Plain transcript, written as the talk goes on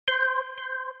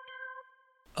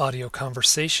Audio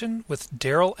conversation with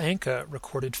Darryl Anka,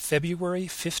 recorded February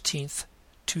 15th,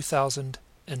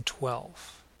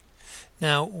 2012.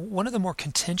 Now, one of the more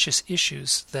contentious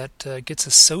issues that gets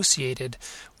associated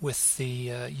with the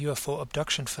UFO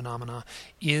abduction phenomena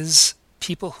is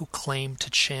people who claim to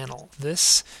channel.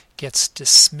 This gets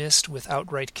dismissed with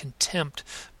outright contempt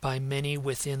by many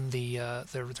within the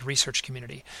research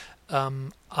community.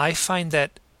 I find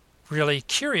that really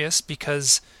curious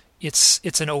because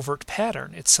it's an overt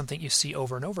pattern. It's something you see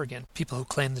over and over again. People who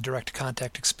claim the direct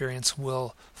contact experience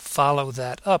will follow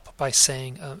that up by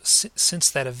saying, since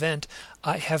that event,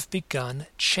 I have begun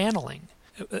channeling.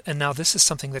 And now this is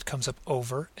something that comes up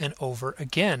over and over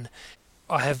again.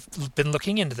 I have been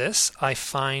looking into this. I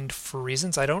find, for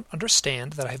reasons I don't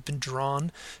understand, that I have been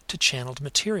drawn to channeled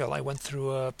material. I went through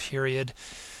a period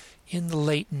in the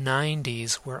late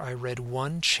 90s where I read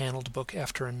one channeled book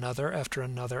after another, after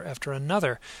another, after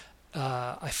another.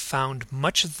 I found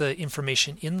much of the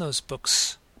information in those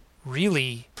books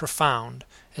really profound,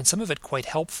 and some of it quite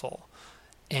helpful.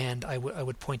 And I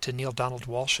would point to Neale Donald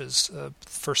Walsh's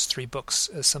first three books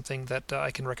as something that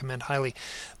I can recommend highly.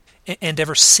 And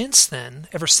ever since then,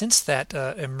 ever since that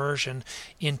immersion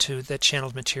into that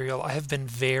channeled material, I have been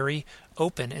very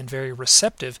open and very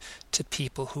receptive to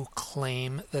people who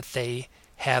claim that they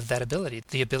have that ability,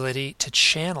 the ability to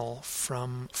channel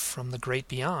from the great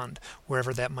beyond,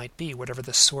 wherever that might be, whatever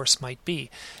the source might be.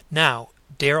 Now,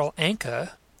 Darryl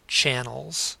Anka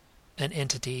channels an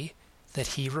entity that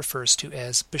he refers to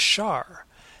as Bashar,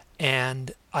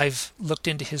 and I've looked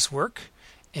into his work,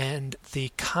 and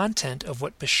the content of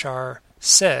what Bashar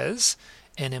says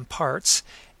and imparts,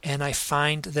 and I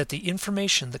find that the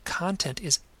information, the content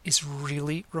is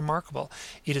really remarkable.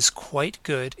 It is quite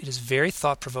good, it is very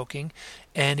thought-provoking,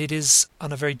 and it is,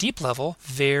 on a very deep level,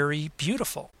 very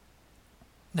beautiful.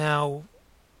 Now,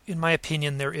 in my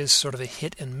opinion, there is sort of a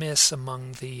hit and miss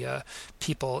among the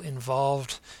people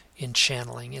involved in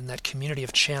channeling, in that community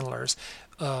of channelers.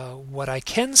 What I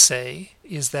can say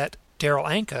is that Darryl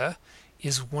Anka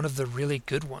is one of the really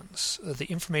good ones. The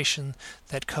information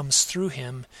that comes through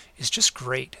him is just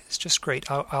great. It's just great.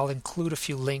 I'll include a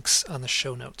few links on the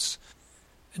show notes.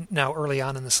 Now, early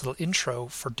on in this little intro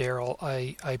for Darryl,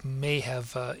 I may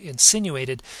have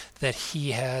insinuated that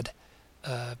he had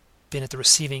been at the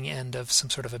receiving end of some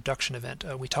sort of abduction event.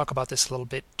 We talk about this a little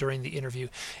bit during the interview,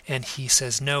 and he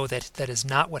says no, that is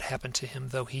not what happened to him,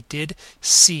 though he did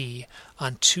see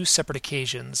on two separate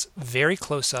occasions, very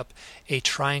close up, a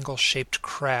triangle-shaped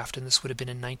craft, and this would have been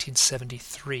in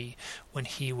 1973 when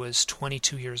he was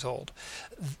 22 years old.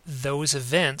 Those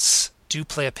events do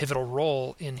play a pivotal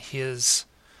role in his,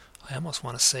 I almost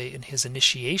want to say, in his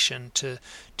initiation to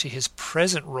his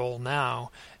present role now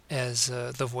as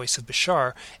the voice of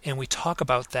Bashar, and we talk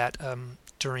about that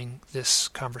during this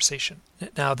conversation.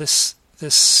 Now, this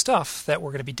stuff that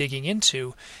we're going to be digging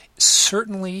into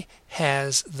certainly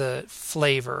has the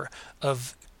flavor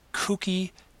of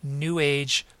kooky, new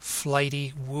age,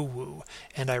 flighty woo-woo,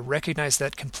 and I recognize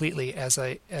that completely as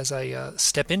I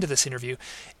step into this interview.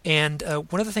 And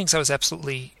one of the things I was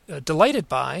absolutely delighted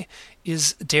by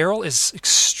is Darryl is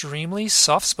extremely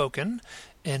soft-spoken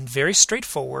and very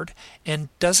straightforward, and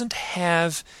doesn't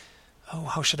have,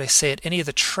 how should I say it, any of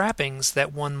the trappings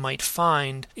that one might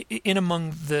find in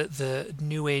among the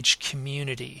New Age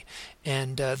community.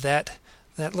 And that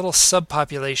little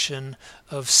subpopulation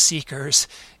of seekers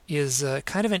is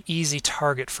kind of an easy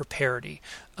target for parody.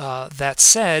 That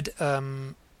said,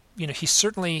 he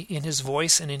certainly, in his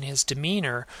voice and in his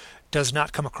demeanor, does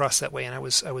not come across that way, and I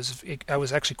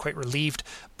was actually quite relieved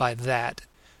by that.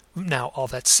 Now, all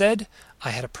that said, I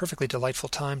had a perfectly delightful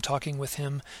time talking with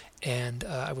him, and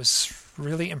I was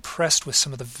really impressed with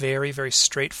some of the very, very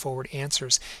straightforward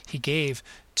answers he gave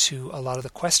to a lot of the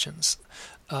questions.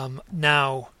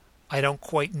 Now, I don't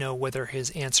quite know whether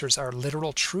his answers are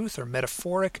literal truth or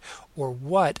metaphoric or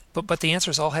what, but the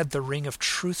answers all had the ring of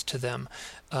truth to them,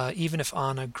 even if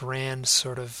on a grand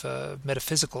sort of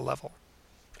metaphysical level.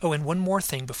 Oh, and one more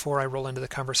thing before I roll into the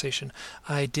conversation.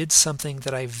 I did something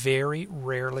that I very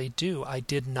rarely do. I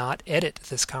did not edit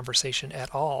this conversation at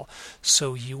all.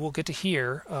 So you will get to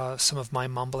hear some of my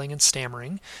mumbling and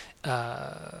stammering,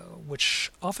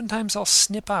 which oftentimes I'll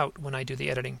snip out when I do the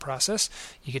editing process.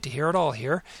 You get to hear it all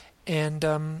here.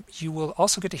 And you will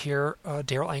also get to hear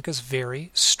Darryl Anka's very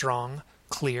strong,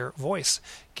 clear voice,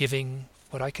 giving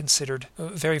what I considered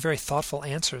very, very thoughtful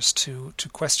answers to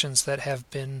questions that have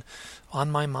been on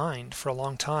my mind for a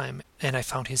long time. And I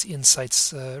found his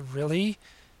insights really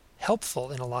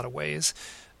helpful in a lot of ways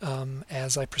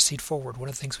as I proceed forward. One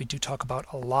of the things we do talk about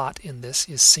a lot in this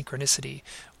is synchronicity,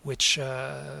 which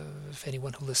if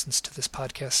anyone who listens to this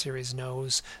podcast series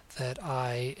knows that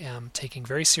I am taking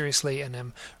very seriously and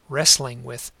am wrestling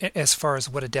with as far as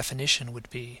what a definition would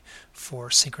be for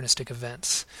synchronistic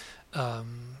events.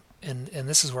 And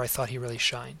this is where I thought he really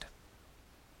shined.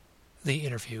 The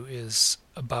interview is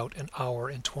about an hour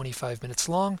and 25 minutes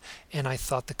long, and I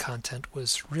thought the content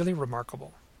was really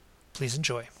remarkable. Please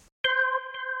enjoy.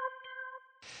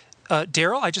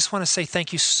 Darryl, I just want to say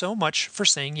thank you so much for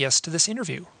saying yes to this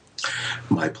interview.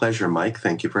 My pleasure, Mike.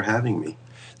 Thank you for having me.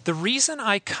 The reason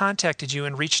I contacted you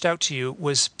and reached out to you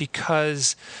was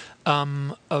because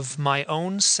of my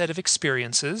own set of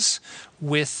experiences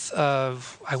with,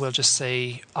 I will just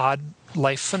say, odd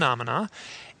life phenomena.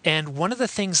 And one of the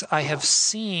things I have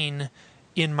seen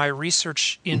in my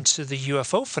research into the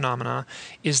UFO phenomena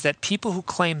is that people who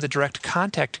claim the direct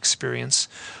contact experience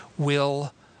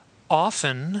will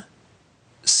often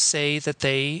say that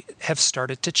they have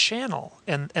started to channel.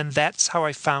 And that's how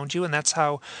I found you, and that's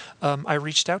how I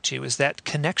reached out to you, is that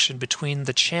connection between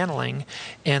the channeling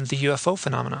and the UFO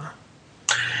phenomena.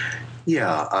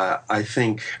 Yeah, I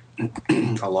think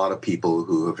a lot of people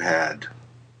who have had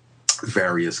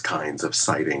various kinds of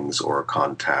sightings or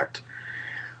contact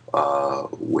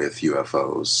with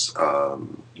UFOs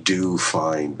do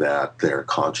find that their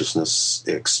consciousness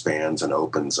expands and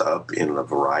opens up in a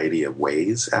variety of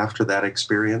ways after that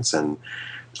experience, and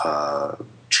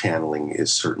channeling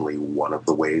is certainly one of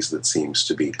the ways that seems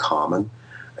to be common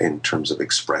in terms of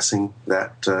expressing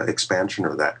that expansion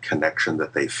or that connection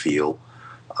that they feel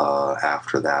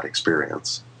after that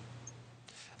experience.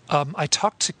 I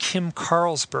talked to Kim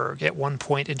Carlsberg at one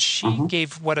point, and she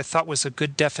gave what I thought was a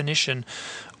good definition,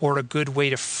 or a good way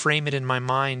to frame it in my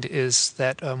mind, is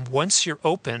that once you're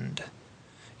opened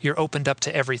up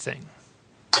to everything.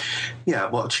 Yeah,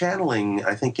 well, channeling,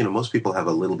 I think, most people have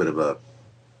a little bit of a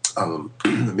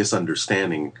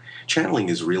misunderstanding. Channeling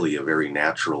is really a very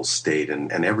natural state,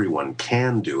 and everyone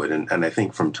can do it, and I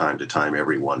think from time to time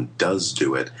everyone does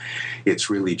do it. It's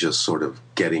really just sort of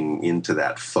getting into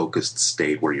that focused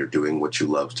state where you're doing what you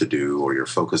love to do, or you're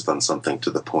focused on something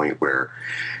to the point where,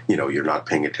 you're not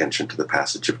paying attention to the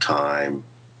passage of time.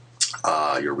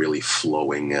 You're really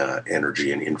flowing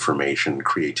energy and information and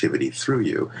creativity through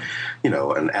you.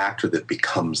 An actor that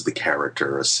becomes the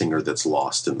character, a singer that's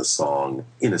lost in the song,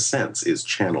 in a sense, is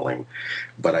channeling.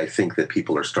 But I think that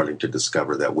people are starting to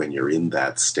discover that when you're in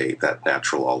that state, that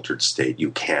natural altered state,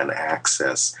 you can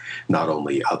access not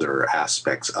only other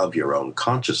aspects of your own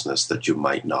consciousness that you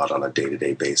might not on a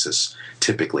day-to-day basis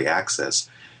typically access,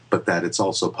 but that it's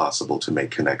also possible to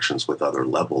make connections with other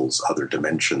levels, other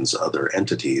dimensions, other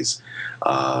entities,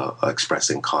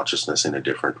 expressing consciousness in a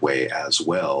different way as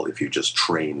well, if you just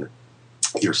train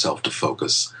yourself to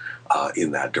focus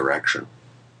in that direction.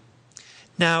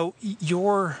 Now,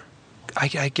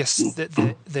 I guess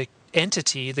the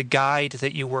entity, the guide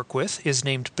that you work with, is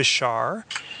named Bashar.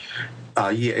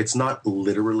 Yeah, it's not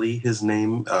literally his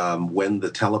name. When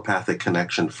the telepathic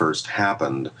connection first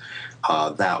happened,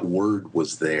 that word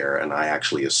was there, and I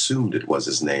actually assumed it was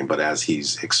his name, but as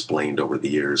he's explained over the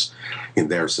years, in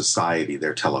their society,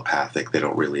 they're telepathic. They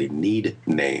don't really need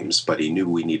names, but he knew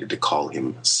we needed to call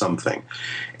him something.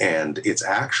 And it's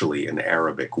actually an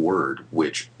Arabic word,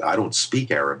 which I don't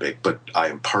speak Arabic, but I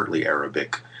am partly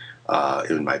Arabic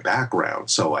in my background.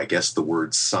 So I guess the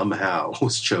word somehow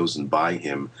was chosen by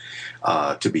him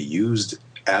to be used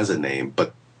as a name,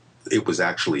 but it was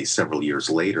actually several years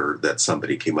later that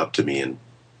somebody came up to me and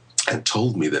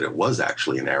told me that it was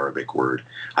actually an Arabic word.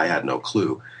 I had no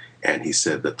clue. And he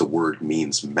said that the word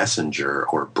means messenger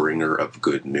or bringer of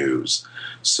good news.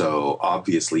 So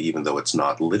obviously, even though it's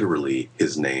not literally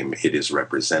his name, it is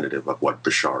representative of what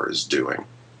Bashar is doing.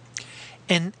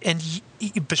 And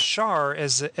Bashar,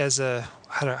 as a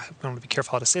I want to be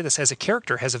careful how to say this, as a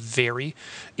character, has a very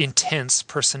intense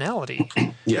personality.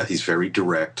 Yeah, he's very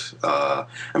direct.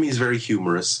 He's very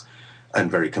humorous and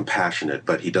very compassionate,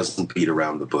 but he doesn't beat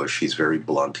around the bush. He's very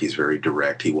blunt. He's very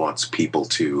direct. He wants people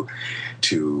to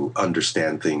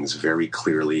understand things very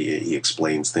clearly. He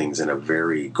explains things in a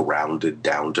very grounded,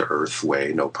 down-to-earth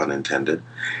way, no pun intended.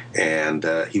 And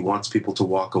he wants people to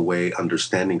walk away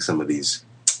understanding some of these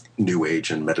New Age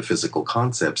and metaphysical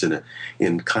concepts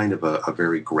in kind of a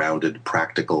very grounded,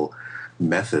 practical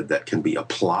method that can be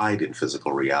applied in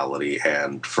physical reality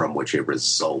and from which a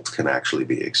result can actually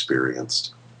be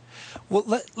experienced.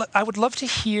 Well, I would love to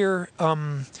hear I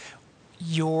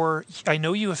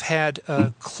know you have had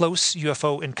close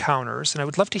UFO encounters, and I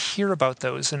would love to hear about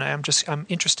those. And I'm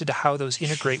interested to how those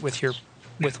integrate with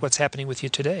with what's happening with you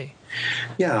today.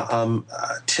 Yeah,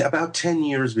 about 10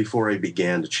 years before I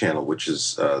began to channel, which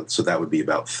is, so that would be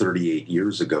about 38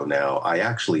 years ago now, I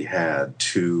actually had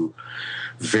two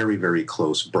very, very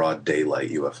close broad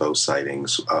daylight UFO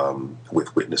sightings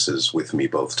with witnesses with me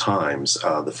both times.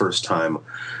 The first time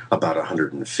about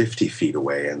 150 feet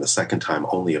away, and the second time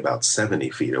only about 70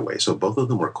 feet away. So both of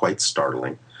them were quite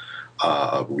startling.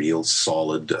 A real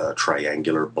solid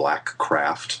triangular black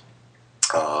craft.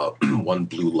 One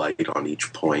blue light on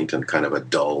each point and kind of a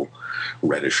dull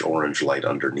reddish-orange light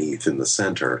underneath in the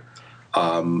center.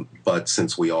 But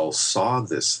since we all saw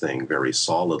this thing very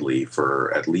solidly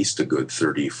for at least a good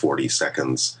 30, 40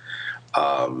 seconds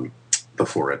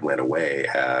before it went away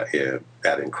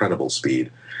at incredible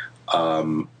speed,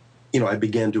 I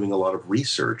began doing a lot of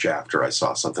research after I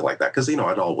saw something like that. Because,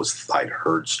 I'd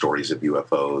heard stories of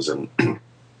UFOs and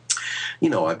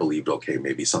I believed, okay,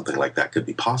 maybe something like that could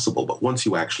be possible. But once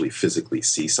you actually physically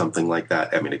see something like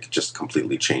that, it just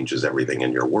completely changes everything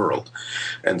in your world.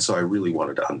 And so I really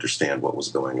wanted to understand what was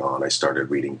going on. I started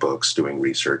reading books, doing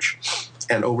research.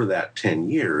 And over that 10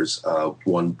 years,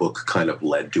 one book kind of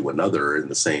led to another in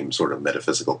the same sort of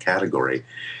metaphysical category.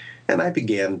 And I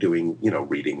began doing,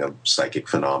 reading of psychic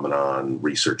phenomenon,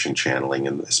 researching channeling,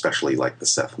 and especially like the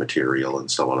Seth material and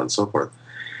so on and so forth.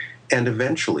 And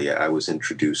eventually I was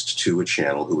introduced to a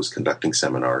channel who was conducting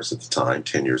seminars at the time,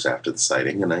 10 years after the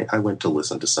sighting, and I went to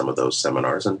listen to some of those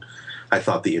seminars, and I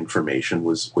thought the information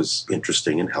was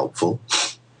interesting and helpful.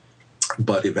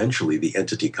 But eventually the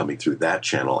entity coming through that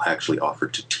channel actually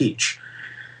offered to teach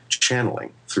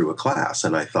channeling through a class.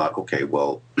 And I thought, okay,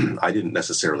 well, I didn't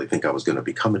necessarily think I was going to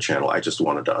become a channel. I just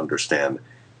wanted to understand,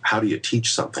 how do you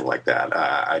teach something like that?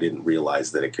 I didn't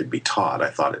realize that it could be taught. I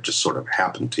thought it just sort of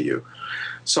happened to you.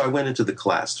 So I went into the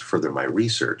class to further my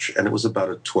research, and it was about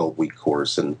a 12-week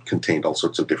course and contained all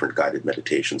sorts of different guided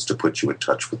meditations to put you in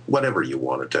touch with whatever you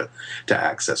wanted to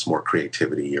access more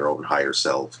creativity, your own higher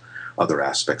self, other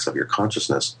aspects of your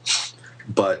consciousness.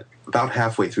 But about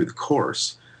halfway through the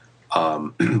course,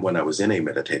 when I was in a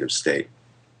meditative state,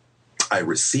 I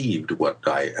received what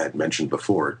I had mentioned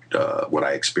before, what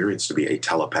I experienced to be a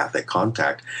telepathic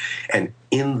contact. And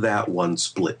in that one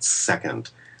split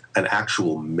second, an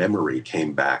actual memory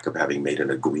came back of having made an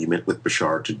agreement with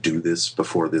Bashar to do this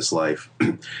before this life.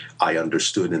 I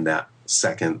understood in that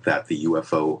second that the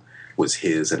UFO was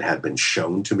his and had been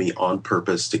shown to me on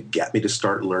purpose to get me to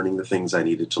start learning the things I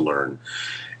needed to learn.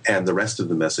 And the rest of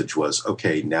the message was,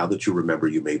 okay, now that you remember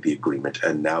you made the agreement,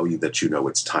 and now that you know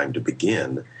it's time to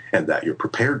begin, and that you're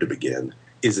prepared to begin,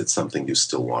 is it something you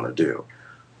still want to do?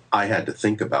 I had to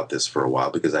think about this for a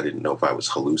while because I didn't know if I was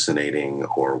hallucinating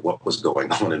or what was going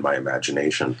on in my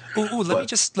imagination.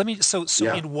 Let me. So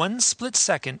yeah. In one split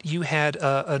second, you had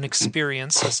an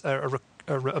experience, a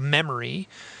memory,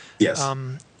 Yes,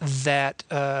 that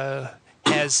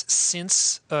has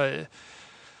since. I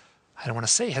don't want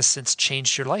to say has since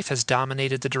changed your life, has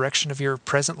dominated the direction of your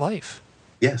present life.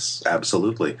 Yes,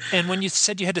 absolutely. And when you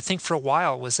said you had to think for a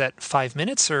while, was that 5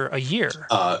 minutes or a year?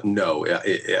 No,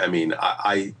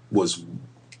 I was.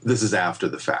 This is after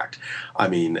the fact. I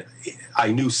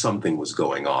knew something was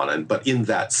going on, but in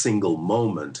that single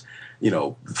moment,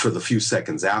 for the few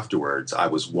seconds afterwards, I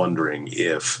was wondering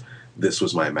if this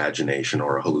was my imagination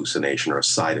or a hallucination or a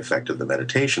side effect of the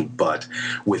meditation. But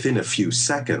within a few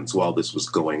seconds, while this was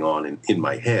going on in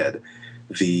my head,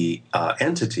 the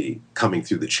entity coming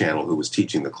through the channel who was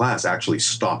teaching the class actually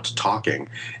stopped talking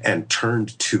and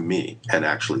turned to me and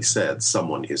actually said,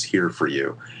 someone is here for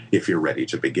you if you're ready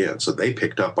to begin. So they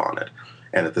picked up on it.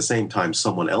 And at the same time,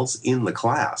 someone else in the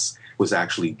class was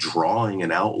actually drawing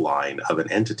an outline of an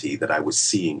entity that I was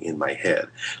seeing in my head.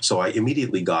 So I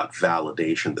immediately got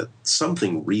validation that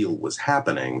something real was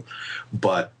happening,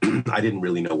 but I didn't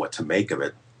really know what to make of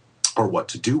it or what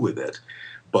to do with it.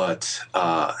 But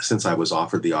since I was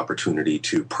offered the opportunity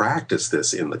to practice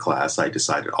this in the class, I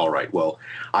decided, all right, well,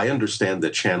 I understand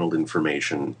that channeled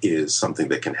information is something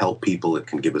that can help people. It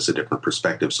can give us a different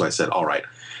perspective. So I said, all right,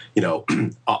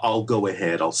 I'll go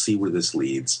ahead. I'll see where this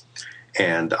leads.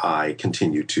 And I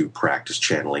continued to practice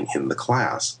channeling in the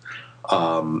class.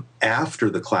 After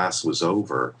the class was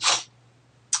over,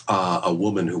 a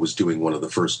woman who was doing one of the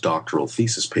first doctoral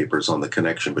thesis papers on the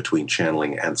connection between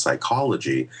channeling and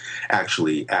psychology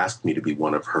actually asked me to be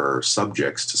one of her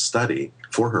subjects to study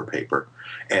for her paper.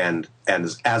 And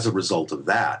as a result of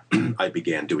that, I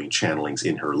began doing channelings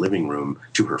in her living room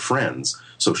to her friends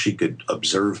so she could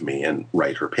observe me and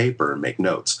write her paper and make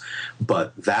notes.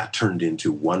 But that turned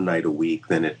into one night a week,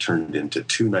 then it turned into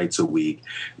 2 nights a week,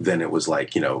 then it was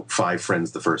like, 5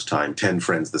 friends the first time, 10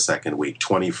 friends the second week,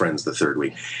 20 friends the third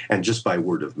week. And just by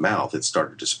word of mouth, it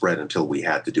started to spread until we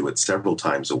had to do it several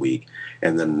times a week.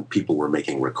 And then people were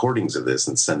making recordings of this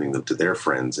and sending them to their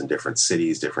friends in different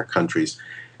cities, different countries.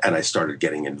 And I started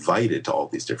getting invited to all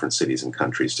these different cities and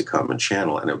countries to come and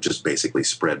channel. And it just basically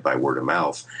spread by word of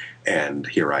mouth. And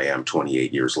here I am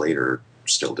 28 years later,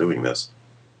 still doing this.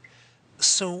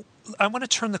 So I want to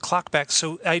turn the clock back.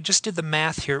 So I just did the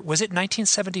math here. Was it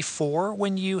 1974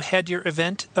 when you had your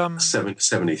event?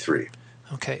 73.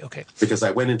 Okay. Because I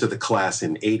went into the class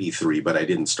in 83, but I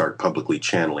didn't start publicly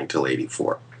channeling till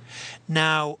 84.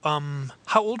 Now,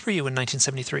 how old were you in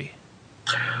 1973?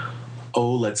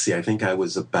 Oh, let's see. I think I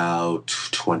was about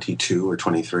 22 or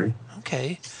 23.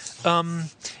 Okay.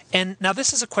 And now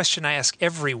this is a question I ask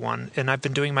everyone, and I've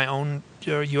been doing my own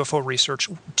UFO research.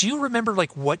 Do you remember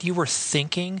what you were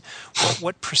thinking,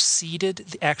 what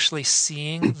preceded actually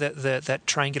seeing that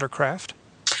triangular craft?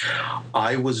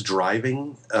 I was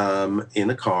driving in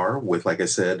a car with, like I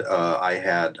said, I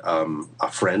had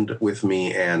a friend with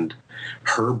me and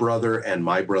her brother and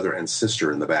my brother and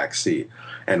sister in the back seat.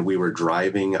 And we were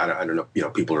driving, I don't know,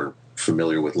 people are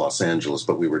familiar with Los Angeles,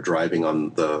 but we were driving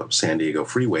on the San Diego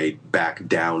freeway back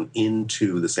down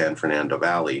into the San Fernando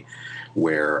Valley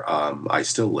where I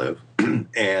still live.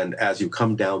 And as you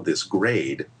come down this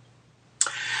grade,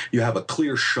 you have a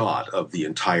clear shot of the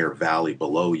entire valley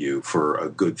below you for a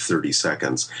good 30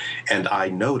 seconds. And I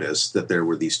noticed that there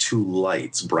were these 2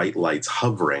 lights, bright lights,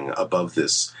 hovering above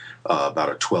this about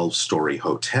a 12-story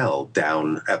hotel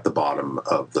down at the bottom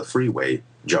of the freeway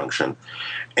junction.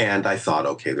 And I thought,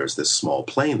 okay, there's this small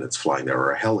plane that's flying there,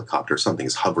 or a helicopter, something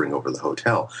is hovering over the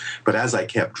hotel. But as I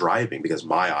kept driving, because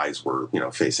my eyes were,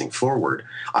 facing forward,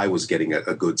 I was getting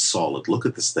a good solid look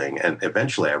at this thing. And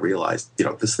eventually I realized,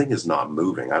 this thing is not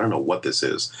moving. I don't know what this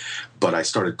is. But I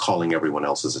started calling everyone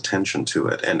else's attention to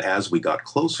it. And as we got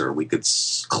closer, we could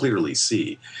clearly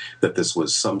see that this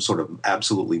was some sort of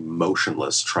absolutely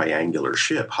motionless triangular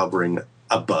ship hovering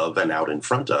above and out in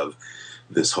front of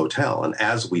this hotel. And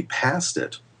as we passed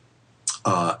it,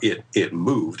 it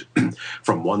moved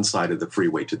from one side of the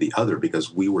freeway to the other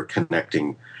because we were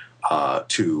connecting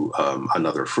to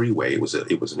another freeway. It was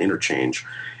an interchange.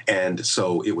 And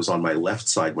so it was on my left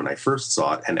side when I first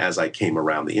saw it. And as I came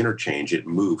around the interchange, it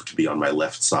moved to be on my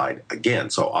left side again.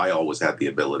 So I always had the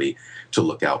ability to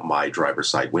look out my driver's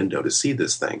side window to see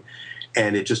this thing.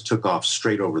 And it just took off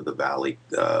straight over the valley,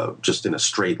 just in a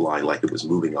straight line, like it was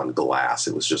moving on glass.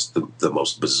 It was just the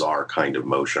most bizarre kind of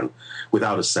motion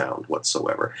without a sound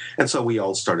whatsoever. And so we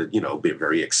all started, being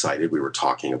very excited. We were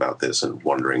talking about this and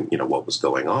wondering, what was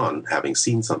going on, having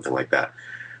seen something like that.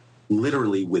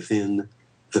 Literally within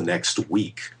the next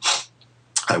week,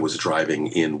 I was driving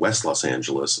in West Los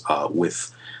Angeles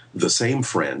with the same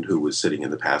friend who was sitting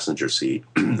in the passenger seat.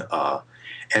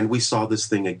 And we saw this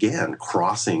thing again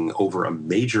crossing over a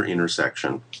major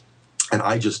intersection. And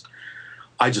I just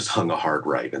hung a hard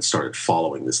right and started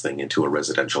following this thing into a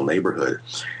residential neighborhood.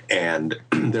 And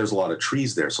there's a lot of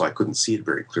trees there, so I couldn't see it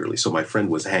very clearly. So my friend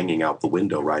was hanging out the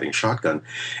window riding shotgun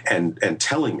and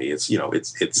telling me it's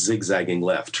zigzagging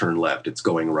left, turn left, it's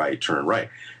going right, turn right.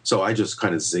 So I just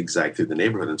kind of zigzagged through the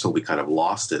neighborhood until we kind of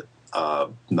lost it,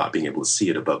 not being able to see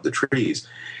it above the trees.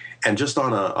 And just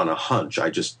on a hunch,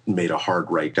 I just made a hard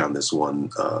right down this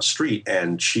one street,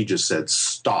 and she just said,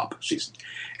 "Stop."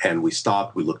 And we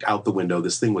stopped. We looked out the window.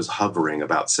 This thing was hovering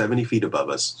about 70 feet above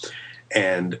us.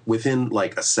 And within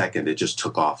like a second, it just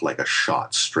took off like a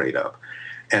shot straight up.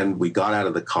 And we got out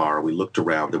of the car. We looked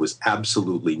around. There was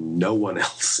absolutely no one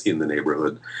else in the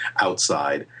neighborhood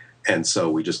outside. And so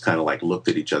we just kind of like looked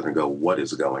at each other and go, what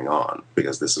is going on?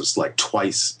 Because this was like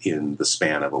twice in the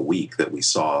span of a week that we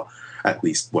saw at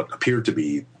least what appeared to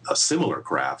be a similar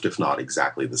craft, if not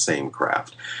exactly the same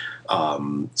craft.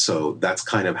 So that's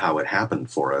kind of how it happened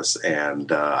for us,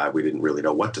 and we didn't really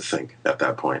know what to think at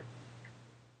that point.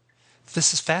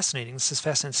 This is fascinating.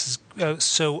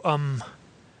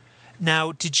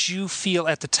 Now, did you feel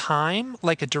at the time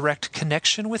like a direct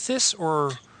connection with this,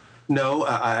 or? No,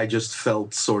 I just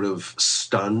felt sort of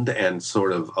stunned and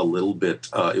sort of a little bit,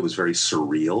 it was very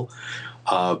surreal.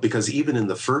 Because even in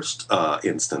the first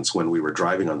instance, when we were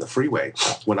driving on the freeway,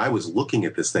 when I was looking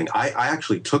at this thing, I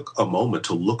actually took a moment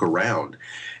to look around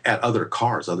at other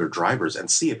cars, other drivers, and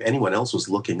see if anyone else was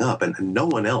looking up. And no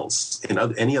one else in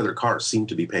any other car seemed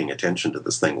to be paying attention to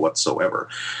this thing whatsoever.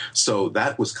 So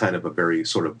that was kind of a very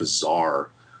sort of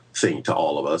bizarre thing to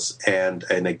all of us. And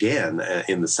again,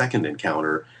 in the second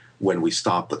encounter, when we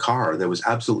stopped the car, there was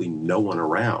absolutely no one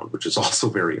around, which is also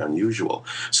very unusual.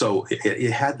 So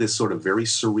it had this sort of very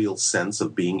surreal sense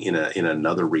of being in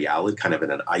another reality, kind of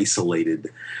in an isolated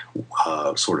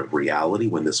sort of reality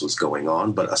when this was going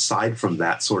on. But aside from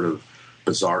that sort of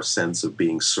bizarre sense of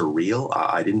being surreal,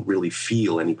 I didn't really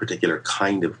feel any particular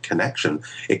kind of connection,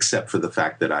 except for the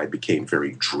fact that I became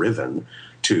very driven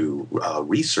to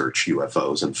research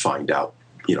UFOs and find out,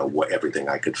 what everything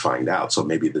I could find out. So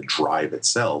maybe the drive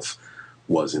itself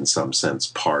was in some sense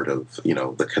part of,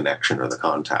 the connection or the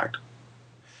contact.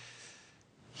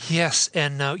 Yes,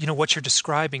 and what you're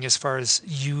describing as far as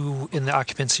you in the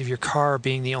occupancy of your car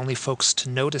being the only folks to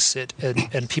notice it,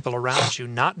 and people around you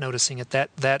not noticing it,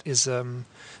 that is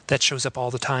that shows up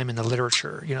all the time in the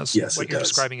literature. Yes, what you're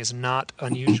describing is not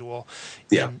unusual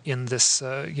in this,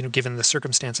 given the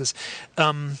circumstances.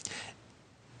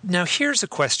 Now, here's a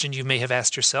question you may have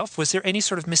asked yourself: was there any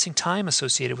sort of missing time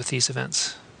associated with these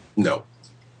events? No,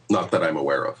 not that I'm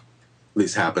aware of.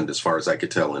 These happened, as far as I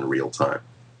could tell, in real time.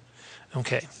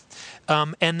 Okay.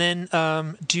 And then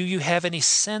do you have any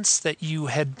sense that you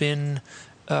had been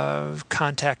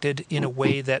contacted in a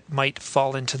way that might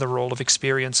fall into the role of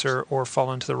experiencer or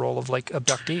fall into the role of, like,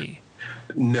 abductee?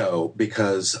 No,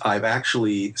 because I've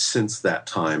actually, since that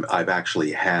time, I've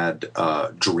actually had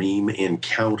dream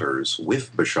encounters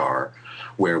with Bashar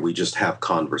where we just have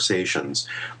conversations.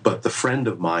 But the friend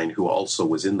of mine who also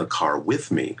was in the car with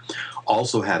me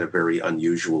also had a very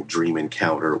unusual dream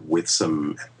encounter with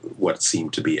some what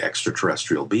seemed to be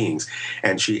extraterrestrial beings.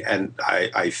 And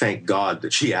I thank God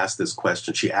that she asked this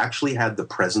question. She actually had the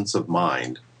presence of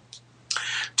mind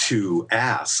to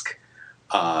ask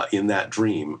in that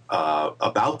dream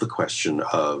about the question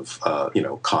of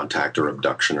contact or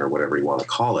abduction or whatever you want to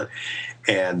call it.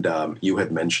 And you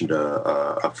had mentioned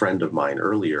a friend of mine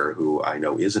earlier who I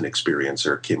know is an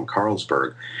experiencer, Kim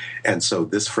Carlsberg. And so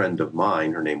this friend of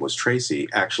mine, her name was Tracy,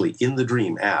 actually in the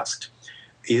dream asked,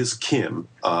 is Kim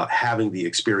having the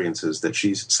experiences that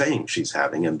she's saying she's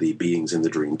having? And the beings in the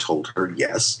dream told her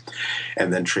yes.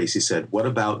 And then Tracy said, what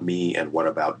about me and what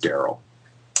about Darryl?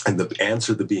 And the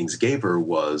answer the beings gave her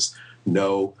was,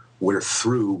 no, we're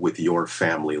through with your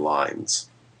family lines.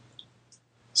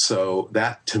 So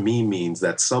that to me means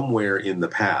that somewhere in the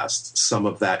past, some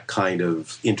of that kind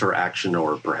of interaction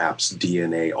or perhaps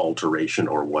DNA alteration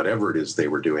or whatever it is they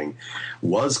were doing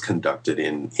was conducted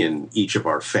in each of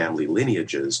our family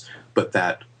lineages, but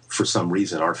that for some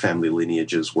reason our family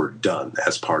lineages were done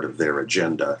as part of their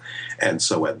agenda. And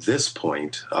so at this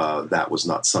point, that was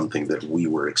not something that we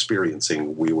were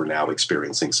experiencing. We were now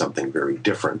experiencing something very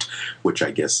different, which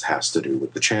I guess has to do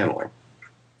with the channeling.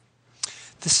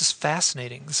 This is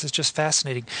fascinating. This is just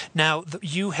fascinating. Now,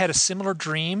 you had a similar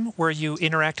dream where you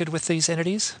interacted with these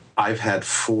entities? I've had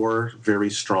 4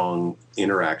 very strong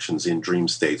interactions in dream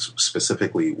states,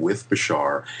 specifically with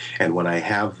Bashar. And when I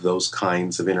have those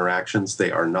kinds of interactions, they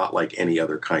are not like any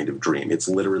other kind of dream. It's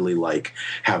literally like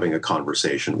having a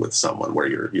conversation with someone where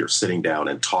you're sitting down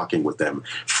and talking with them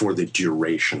for the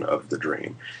duration of the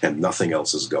dream, and nothing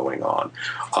else is going on.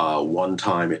 One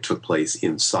time it took place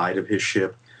inside of his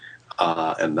ship.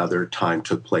 Another time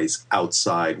took place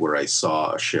outside where I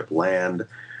saw a ship land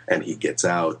and he gets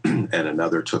out. And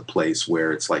another took place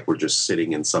where it's like we're just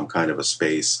sitting in some kind of a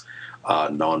space,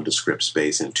 nondescript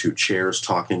space, in 2 chairs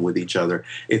talking with each other.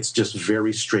 It's just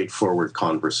very straightforward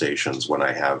conversations when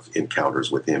I have encounters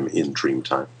with him in dream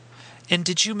time. And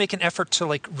did you make an effort to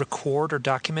record or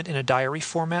document in a diary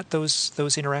format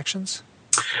those interactions?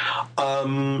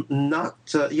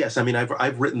 Yes. I mean,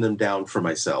 I've written them down for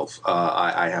myself.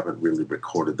 I haven't really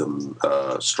recorded them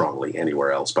strongly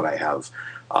anywhere else, but I have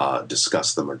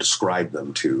discussed them or described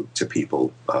them to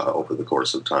people over the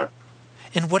course of time.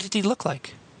 And what did he look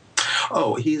like?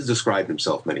 Oh, he's described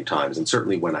himself many times, and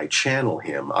certainly when I channel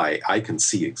him, I can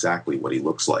see exactly what he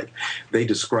looks like. They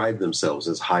describe themselves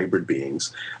as hybrid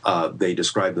beings. They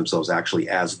describe themselves actually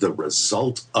as the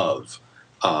result of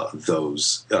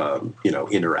those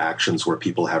interactions where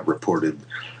people have reported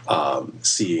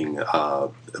seeing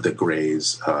the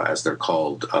Greys, as they're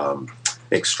called,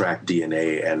 extract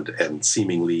DNA and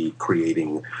seemingly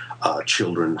creating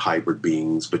children, hybrid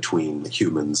beings between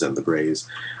humans and the Greys.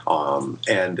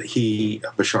 And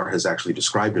Bashar has actually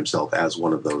described himself as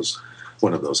one of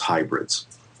those hybrids.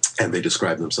 And they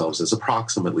describe themselves as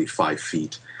approximately 5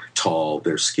 feet tall.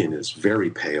 Their skin is very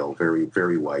pale, very,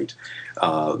 very white.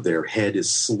 Their head is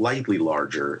slightly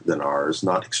larger than ours,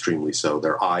 not extremely so.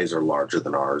 Their eyes are larger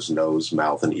than ours. Nose,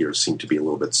 mouth, and ears seem to be a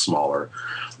little bit smaller.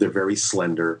 They're very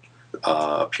slender,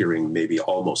 appearing maybe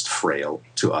almost frail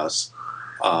to us.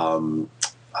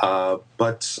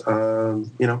 But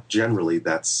generally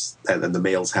that's, and then the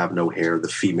males have no hair. The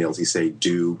females, he say,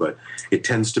 do, but it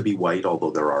tends to be white,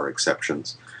 although there are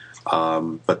exceptions.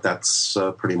 But that's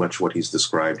pretty much what he's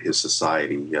described his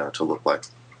society to look like.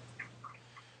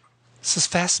 This is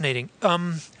fascinating.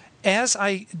 As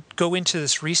I go into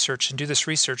this research and do this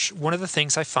research, one of the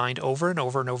things I find over and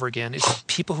over and over again is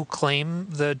people who claim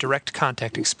the direct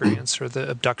contact experience or the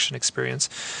abduction experience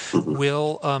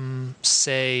will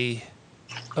say,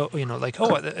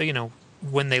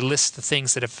 when they list the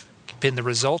things that have been the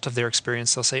result of their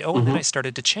experience, they'll say, and then I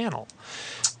started to channel.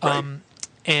 Right.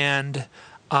 And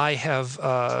I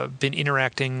have been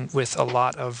interacting with a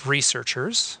lot of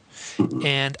researchers.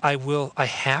 And I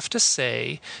have to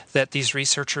say that these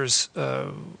researchers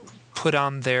put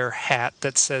on their hat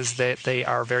that says that they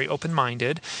are very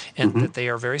open-minded and that they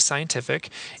are very scientific.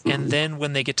 And then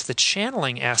when they get to the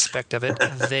channeling aspect of it,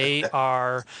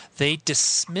 they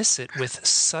dismiss it with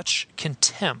such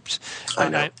contempt. I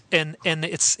know. And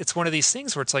it's one of these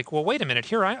things where it's like, well, wait a minute,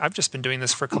 here I've just been doing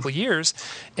this for a couple of years,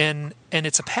 and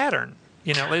it's a pattern.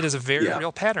 It is a very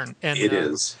real pattern. And it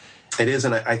is. It is,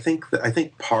 and I think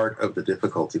part of the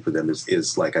difficulty for them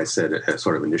is like I said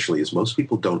sort of initially, is most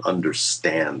people don't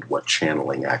understand what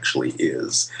channeling actually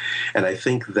is. And I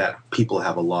think that people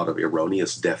have a lot of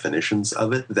erroneous definitions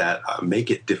of it that make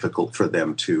it difficult for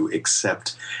them to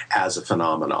accept as a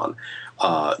phenomenon.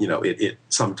 It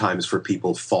sometimes for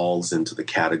people falls into the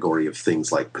category of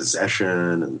things like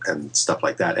possession and stuff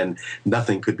like that, and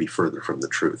nothing could be further from the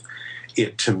truth.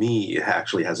 To me, it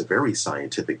actually has a very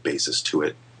scientific basis to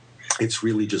it. It's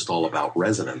really just all about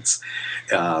resonance.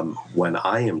 When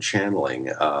I am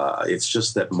channeling, it's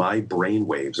just that my brain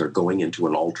waves are going into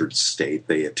an altered state.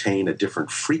 They attain a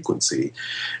different frequency,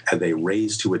 and they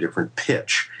raise to a different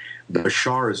pitch.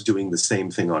 Bashar is doing the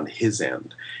same thing on his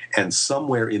end. And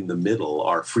somewhere in the middle,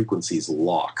 our frequencies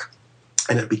lock.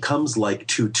 And it becomes like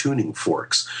two tuning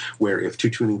forks, where if two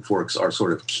tuning forks are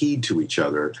sort of keyed to each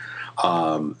other,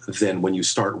 then when you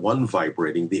start one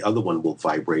vibrating, the other one will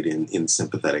vibrate in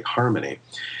sympathetic harmony.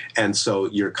 And so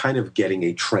you're kind of getting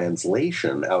a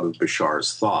translation out of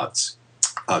Bashar's thoughts,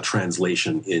 a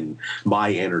translation in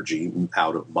my energy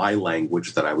out of my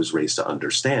language that I was raised to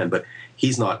understand. But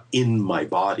he's not in my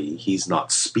body. He's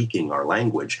not speaking our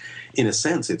language. In a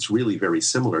sense, it's really very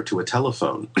similar to a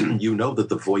telephone. You know that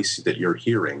the voice that you're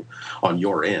hearing on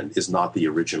your end is not the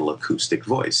original acoustic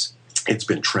voice. It's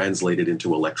been translated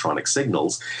into electronic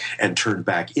signals and turned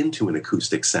back into an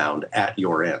acoustic sound at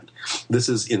your end. This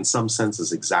is, in some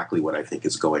senses, exactly what I think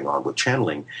is going on with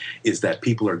channeling, is that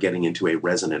people are getting into a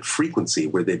resonant frequency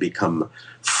where they become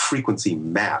frequency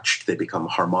matched. They become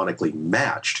harmonically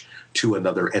matched to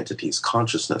another entity's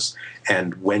consciousness.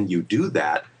 And when you do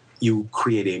that, you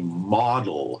create a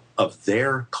model of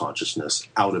their consciousness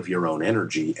out of your own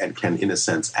energy and can, in a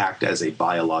sense, act as a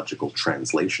biological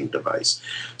translation device.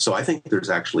 So I think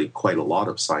there's actually quite a lot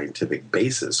of scientific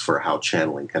basis for how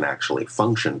channeling can actually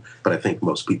function, but I think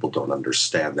most people don't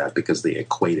understand that because they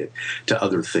equate it to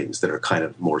other things that are kind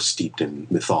of more steeped in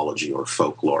mythology or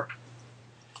folklore.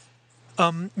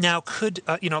 Now,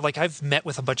 I've met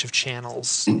with a bunch of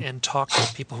channels and talked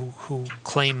with people who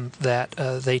claim that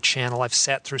they channel. I've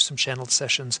sat through some channeled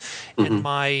sessions, and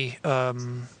my,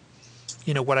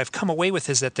 what I've come away with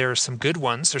is that there are some good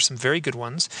ones. There's some very good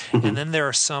ones, and then there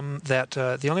are some that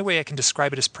the only way I can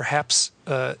describe it is perhaps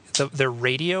their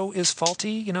radio is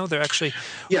faulty. They're actually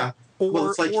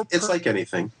it's like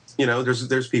anything.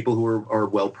 There's people who are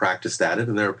well practiced at it,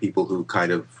 and there are people who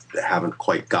kind of haven't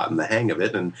quite gotten the hang of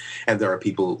it, and there are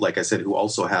people, like I said, who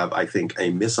also have, I think, a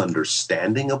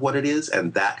misunderstanding of what it is,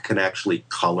 and that can actually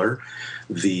color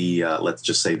the let's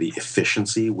just say the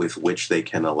efficiency with which they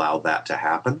can allow that to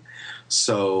happen.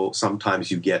 So sometimes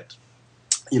you get,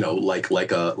 like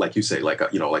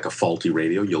a faulty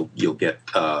radio, you'll get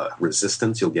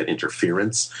resistance, you'll get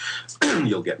interference,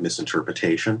 you'll get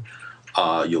misinterpretation.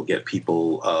 You'll get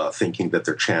people thinking that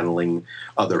they're channeling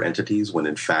other entities when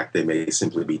in fact they may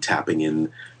simply be tapping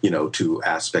in, to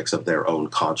aspects of their own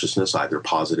consciousness, either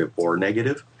positive or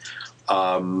negative.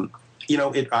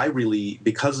 I really,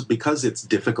 because it's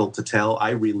difficult to tell, I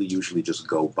really usually just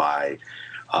go by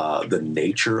the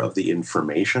nature of the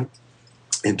information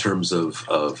in terms of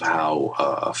how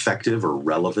effective or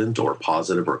relevant or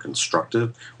positive or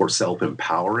constructive or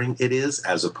self-empowering it is,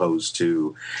 as opposed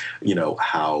to,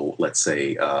 how, let's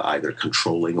say, either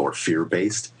controlling or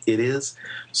fear-based it is.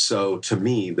 So to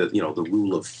me, the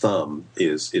rule of thumb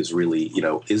is really,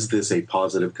 is this a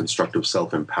positive, constructive,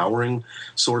 self-empowering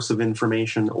source of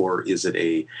information, or is it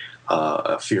a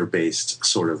fear-based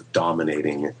sort of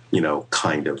dominating,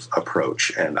 kind of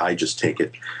approach? And I just take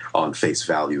it on face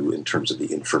value in terms of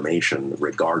the information,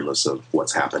 regardless of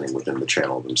what's happening within the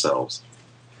channel themselves.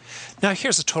 Now,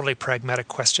 here's a totally pragmatic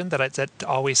question that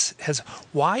always has: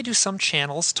 why do some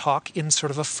channels talk in sort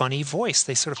of a funny voice?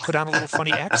 They sort of put on a little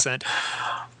funny accent.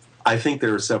 I think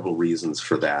there are several reasons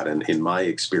for that. And in my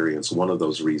experience, one of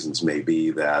those reasons may be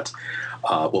that,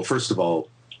 well, first of all,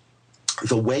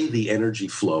 the way the energy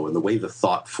flow and the way the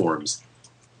thought forms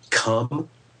come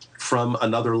from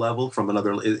another level,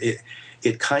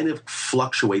 it kind of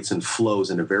fluctuates and flows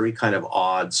in a very kind of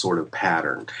odd sort of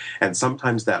pattern. And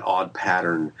sometimes that odd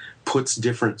pattern puts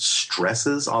different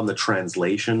stresses on the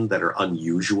translation that are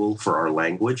unusual for our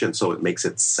language. And so it makes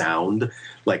it sound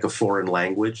like a foreign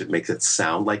language. It makes it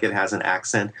sound like it has an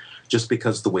accent, just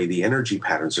because the way the energy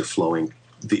patterns are flowing,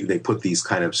 they put these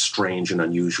kind of strange and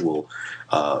unusual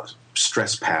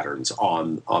stress patterns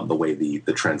on the way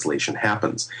the translation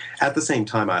happens. At the same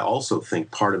time, I also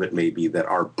think part of it may be that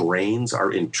our brains are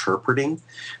interpreting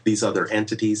these other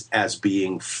entities as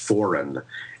being foreign,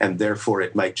 and therefore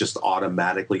it might just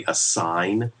automatically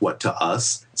assign what to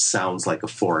us sounds like a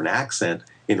foreign accent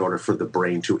in order for the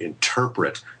brain to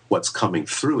interpret what's coming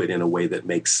through it in a way that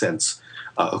makes sense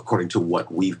according to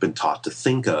what we've been taught to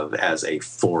think of as a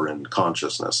foreign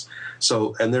consciousness.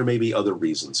 So, and there may be other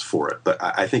reasons for it, but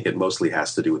I think it mostly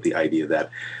has to do with the idea that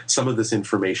some of this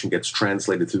information gets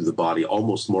translated through the body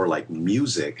almost more like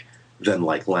music than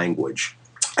like language.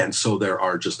 And so there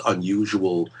are just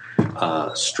unusual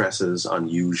stresses,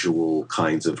 unusual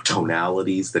kinds of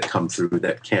tonalities that come through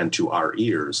that can, to our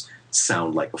ears,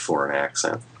 sound like a foreign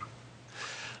accent.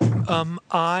 I'm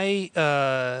going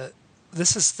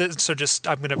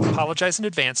to apologize in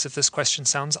advance if this question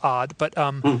sounds odd, but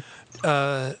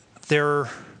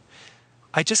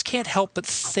I just can't help but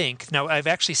think. Now, I've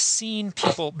actually seen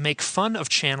people make fun of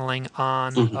channeling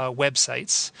on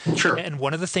websites. Sure. And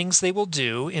one of the things they will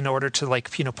do in order to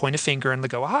point a finger and they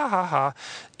go, ha, ha, ha,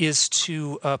 is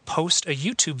to post a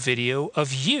YouTube video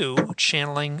of you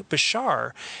channeling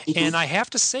Bashar. And I have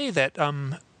to say that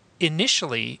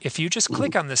initially, if you just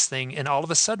click on this thing and all of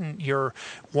a sudden you're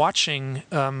watching,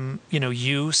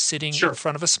 you sitting in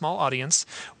front of a small audience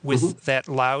with that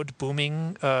loud,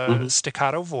 booming,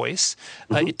 staccato voice,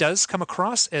 it does come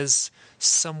across as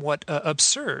somewhat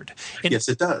absurd. Yes,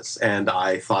 it does. And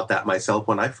I thought that myself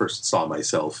when I first saw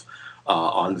myself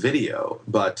on video.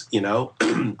 But,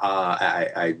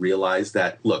 I realized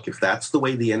that, look, if that's the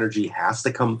way the energy has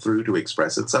to come through to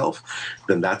express itself,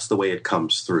 then that's the way it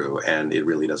comes through. And it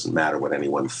really doesn't matter what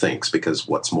anyone thinks, because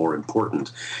what's more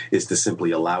important is to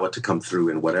simply allow it to come through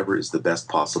in whatever is the best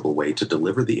possible way to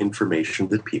deliver the information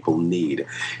that people need.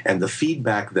 And the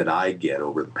feedback that I get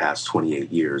over the past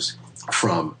 28 years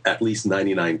from at least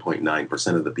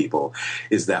 99.9% of the people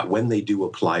is that when they do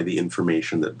apply the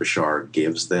information that Bashar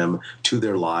gives them to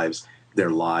their lives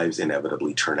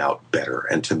inevitably turn out better.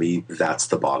 And to me, that's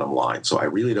the bottom line. So I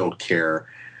really don't care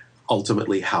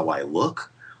ultimately how I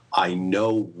look. I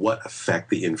know what effect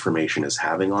the information is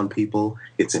having on people.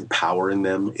 It's empowering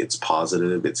them. It's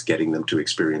positive. It's getting them to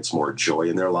experience more joy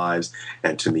in their lives.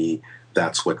 And to me,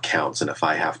 that's what counts. And if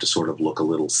I have to sort of look a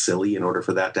little silly in order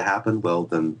for that to happen, well,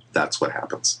 then that's what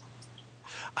happens.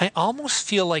 I almost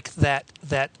feel like that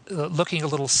looking a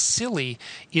little silly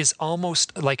is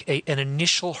almost like an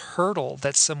initial hurdle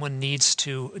that someone needs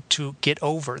to get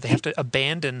over. They have to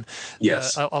abandon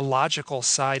a logical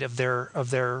side of their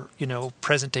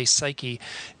present day psyche,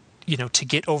 to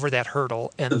get over that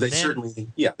hurdle. And they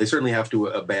certainly have to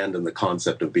abandon the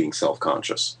concept of being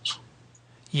self-conscious.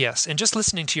 Yes, and just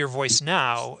listening to your voice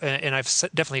now, and I've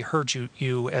definitely heard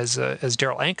you as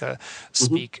Darryl Anka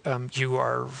speak. You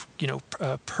are,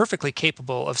 perfectly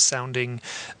capable of sounding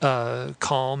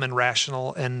calm and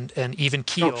rational and even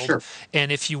keeled. Oh, sure. And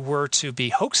if you were to be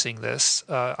hoaxing this,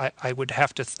 I would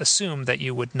have to assume that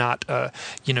you would not,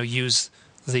 use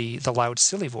the loud,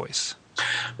 silly voice.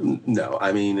 No,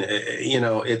 I mean,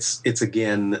 it's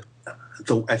again.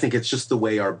 I think it's just the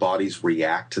way our bodies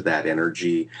react to that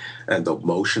energy, and the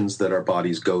motions that our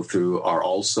bodies go through are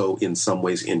also in some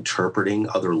ways interpreting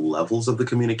other levels of the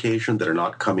communication that are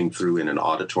not coming through in an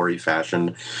auditory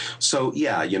fashion. So,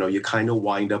 you kind of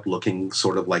wind up looking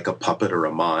sort of like a puppet or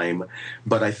a mime.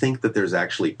 But I think that there's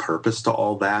actually purpose to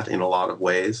all that in a lot of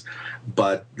ways.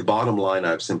 But the bottom line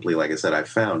I've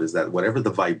found is that whatever the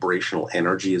vibrational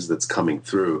energy is that's coming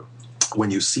through,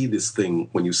 when you see this thing,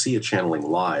 when you see a channeling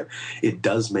live, it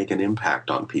does make an impact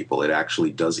on people. It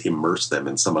actually does immerse them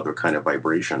in some other kind of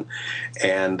vibration,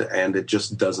 and it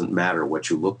just doesn't matter what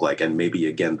you look like. And maybe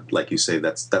again, like you say,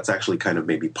 that's actually kind of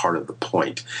maybe part of the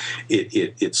point.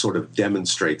 It sort of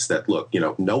demonstrates that, look,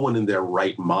 no one in their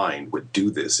right mind would do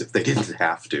this if they didn't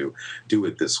have to do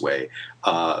it this way.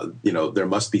 There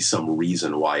must be some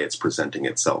reason why it's presenting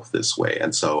itself this way,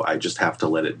 and so I just have to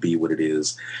let it be what it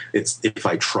is. If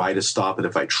I try to stop it,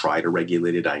 if I try to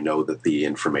regulate it, I know that the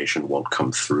information won't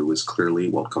come through as clearly,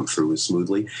 won't come through as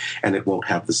smoothly, and it won't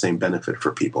have the same benefit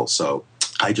for people. So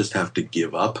I just have to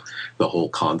give up the whole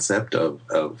concept of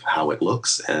how it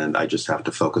looks, and I just have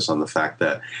to focus on the fact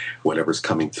that whatever's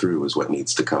coming through is what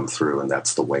needs to come through, and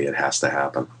that's the way it has to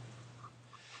happen.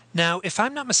 Now, if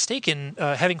I'm not mistaken,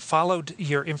 having followed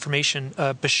your information,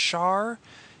 Bashar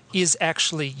is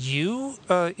actually you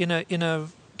in a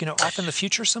off in the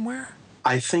future somewhere?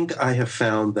 I think I have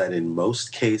found that in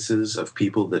most cases of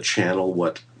people that channel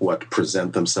what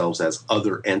present themselves as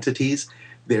other entities,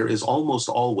 there is almost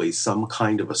always some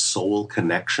kind of a soul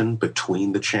connection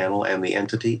between the channel and the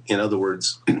entity. In other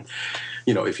words,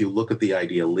 if you look at the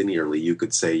idea linearly, you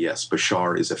could say, yes,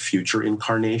 Bashar is a future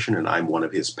incarnation and I'm one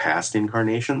of his past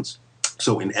incarnations.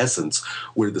 So in essence,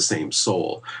 we're the same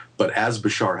soul. But as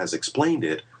Bashar has explained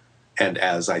it, and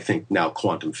as I think now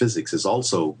quantum physics is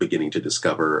also beginning to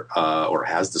discover, or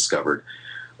has discovered,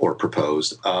 or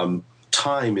proposed,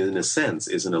 time, in a sense,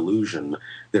 is an illusion.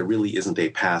 There really isn't a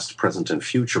past, present, and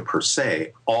future per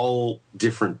se. All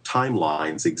different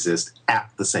timelines exist at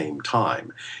the same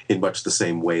time, in much the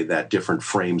same way that different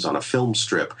frames on a film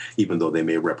strip, even though they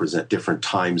may represent different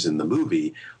times in the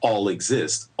movie, all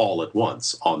exist all at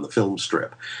once on the film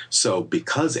strip. So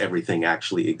because everything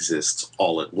actually exists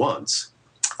all at once,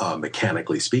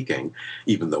 mechanically speaking,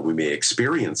 even though we may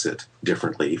experience it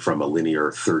differently from a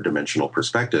linear third-dimensional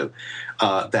perspective,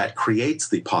 that creates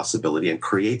the possibility and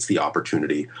creates the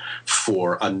opportunity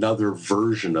for another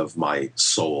version of my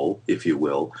soul, if you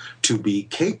will, to be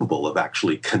capable of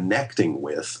actually connecting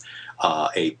with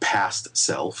a past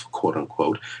self,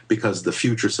 quote-unquote, because the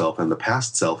future self and the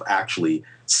past self actually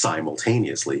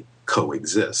simultaneously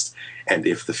coexist. And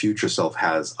if the future self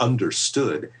has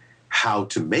understood how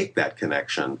to make that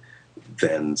connection,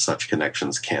 then such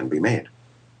connections can be made.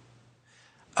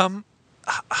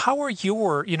 How are you,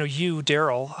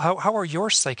 Darryl, how are your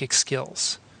psychic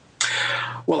skills?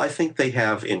 Well, I think they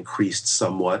have increased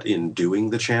somewhat in doing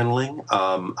the channeling.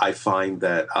 I find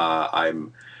that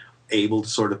I'm able to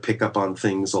sort of pick up on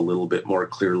things a little bit more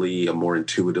clearly, more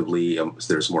intuitively.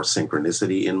 There's more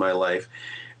synchronicity in my life.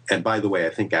 And by the way,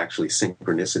 I think actually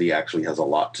synchronicity actually has a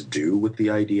lot to do with the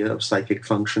idea of psychic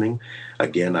functioning.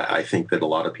 Again, I think that a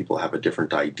lot of people have a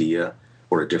different idea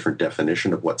or a different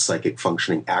definition of what psychic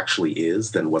functioning actually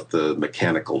is than what the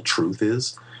mechanical truth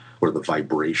is or the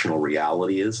vibrational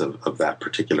reality is of that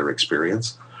particular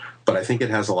experience. But I think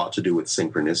it has a lot to do with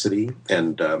synchronicity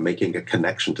and making a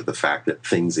connection to the fact that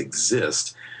things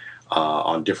exist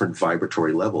on different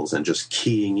vibratory levels and just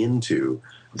keying into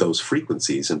those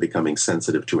frequencies and becoming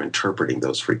sensitive to interpreting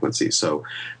those frequencies. So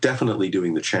definitely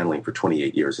doing the channeling for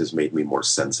 28 years has made me more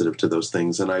sensitive to those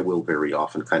things, and I will very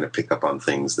often kind of pick up on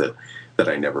things that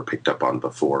I never picked up on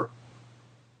before.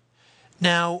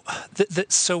 Now,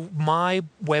 so my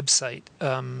website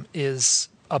is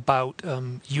about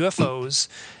UFOs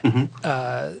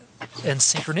and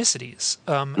synchronicities,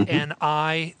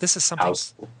 and this is something.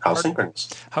 How synchronous?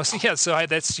 Yeah. So I've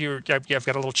got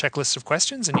a little checklist of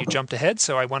questions, and you jumped ahead.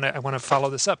 So I want to follow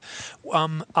this up.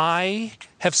 I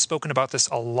have spoken about this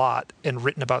a lot and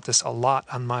written about this a lot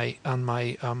on my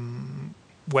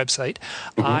website.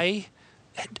 I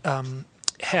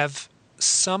have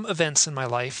some events in my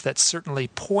life that certainly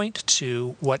point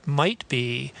to what might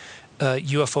be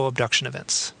UFO abduction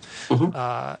events.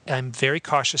 I'm very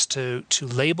cautious to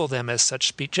label them as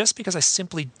such, just because I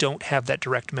simply don't have that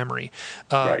direct memory.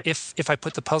 Right. If I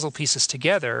put the puzzle pieces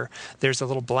together, there's a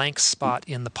little blank spot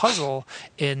in the puzzle,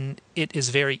 and it is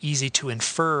very easy to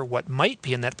infer what might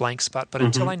be in that blank spot. But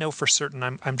until I know for certain,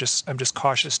 I'm just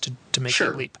cautious to make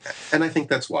that leap. And I think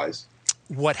that's wise.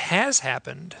 What has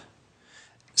happened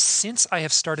since I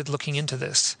have started looking into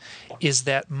this is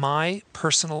that my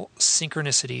personal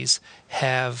synchronicities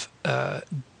have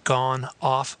gone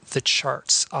off the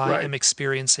charts. I am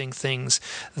experiencing things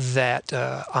that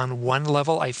on one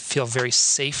level I feel very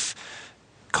safe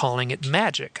calling it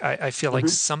magic. I feel like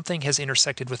something has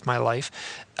intersected with my life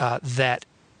that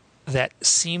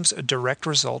seems a direct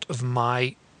result of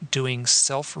my doing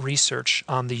self-research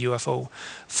on the UFO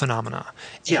phenomena.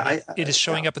 Yeah, it is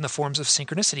showing up in the forms of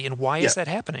synchronicity. And why is that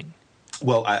happening?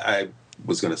 Well,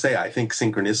 was going to say, I think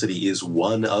synchronicity is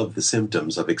one of the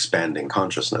symptoms of expanding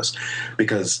consciousness,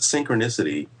 because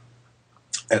synchronicity,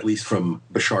 at least from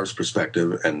Bashar's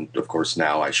perspective, and of course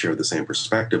now I share the same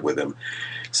perspective with him,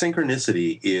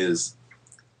 synchronicity is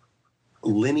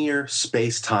linear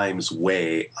space-time's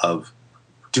way of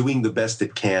doing the best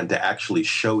it can to actually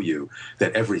show you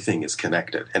that everything is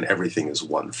connected and everything is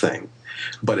one thing.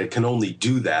 But it can only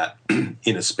do that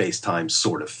in a space-time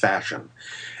sort of fashion.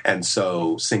 And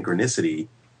so synchronicity,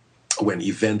 when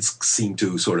events seem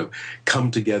to sort of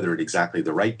come together at exactly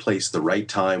the right place, the right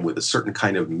time, with a certain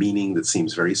kind of meaning that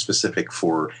seems very specific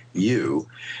for you,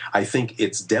 I think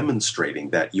it's demonstrating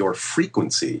that your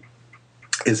frequency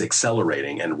is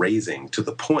accelerating and raising to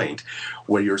the point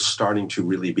where you're starting to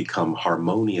really become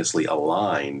harmoniously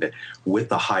aligned with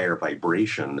the higher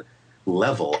vibration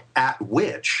level at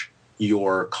which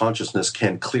your consciousness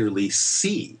can clearly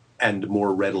see and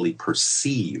more readily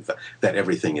perceive that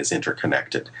everything is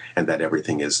interconnected and that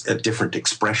everything is a different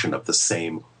expression of the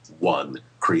same one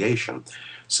creation.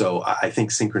 So I think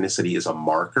synchronicity is a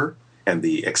marker, and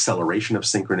the acceleration of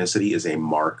synchronicity is a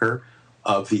marker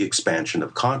of the expansion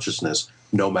of consciousness,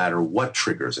 no matter what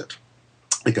triggers it.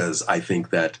 Because I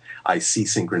think that I see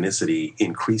synchronicity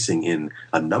increasing in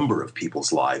a number of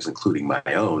people's lives, including my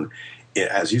own,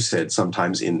 as you said,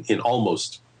 sometimes in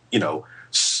almost,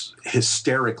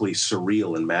 hysterically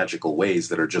surreal and magical ways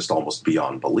that are just almost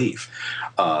beyond belief.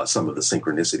 Some of the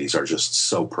synchronicities are just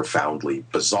so profoundly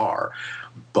bizarre.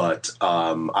 But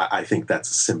I think that's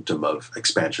a symptom of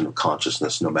expansion of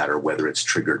consciousness, no matter whether it's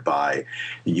triggered by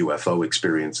UFO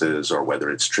experiences or whether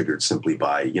it's triggered simply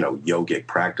by, yogic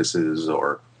practices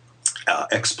or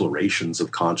explorations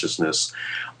of consciousness.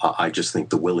 I just think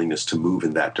the willingness to move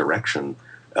in that direction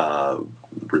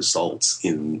results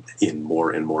in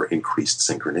more and more increased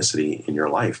synchronicity in your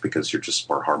life, because you're just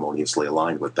more harmoniously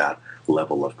aligned with that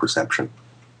level of perception.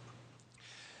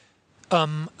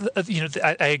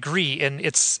 I agree, and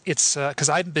it's because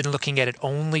I've been looking at it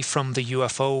only from the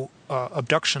UFO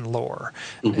abduction lore,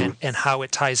 Mm-hmm. and how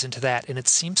it ties into that, and it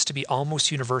seems to be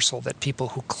almost universal that people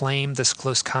who claim this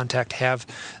close contact have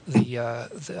the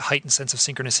heightened sense of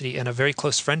synchronicity. And a very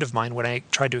close friend of mine, when I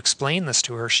tried to explain this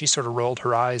to her, she sort of rolled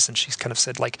her eyes and she's kind of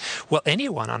said, like, well,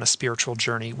 anyone on a spiritual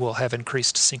journey will have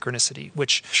increased synchronicity,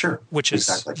 which is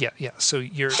exactly. yeah. So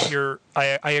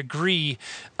I agree,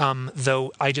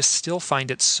 though I just still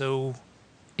find it so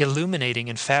illuminating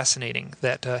and fascinating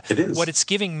that It is. what it's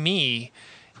giving me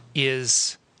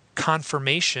is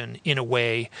confirmation, in a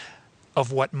way,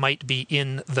 of what might be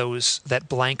in that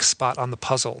blank spot on the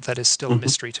puzzle that is still a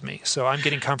mystery to me. So I'm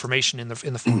getting confirmation in the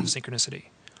form of synchronicity.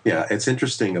 Yeah, it's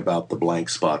interesting about the blank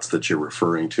spots that you're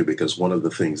referring to, because one of the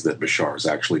things that Bashar has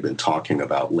actually been talking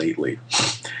about lately,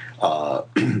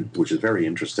 which is very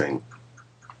interesting,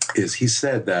 is he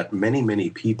said that many, many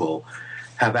people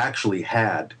have actually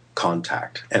had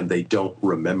contact and they don't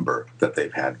remember that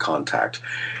they've had contact.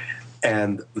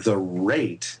 And the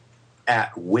rate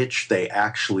at which they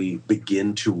actually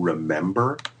begin to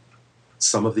remember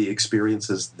some of the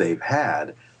experiences they've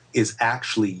had is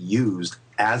actually used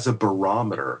as a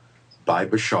barometer by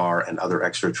Bashar and other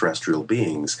extraterrestrial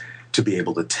beings to be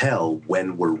able to tell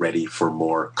when we're ready for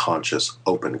more conscious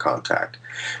open contact.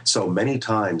 So many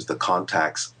times the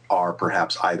contacts are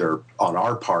perhaps either on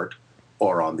our part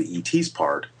or on the ET's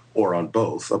part or on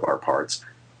both of our parts,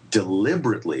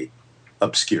 deliberately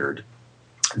obscured,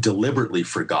 deliberately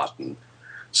forgotten,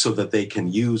 so that they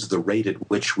can use the rate at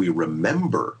which we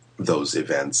remember those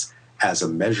events as a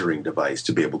measuring device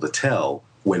to be able to tell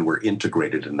when we're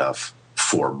integrated enough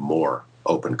for more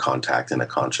open contact in a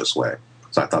conscious way.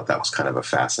 So I thought that was kind of a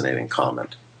fascinating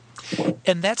comment.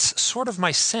 And that's sort of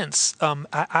my sense.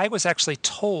 I was actually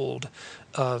told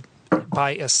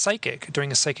by a psychic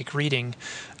during a psychic reading.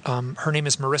 Her name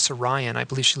is Marissa Ryan. I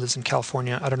believe she lives in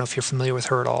California. I don't know if you're familiar with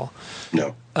her at all.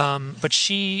 No. But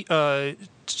she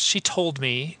told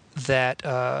me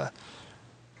that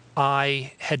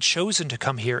I had chosen to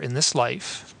come here in this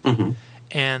life,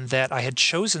 and that I had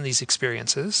chosen these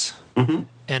experiences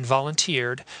and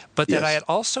volunteered, but that I had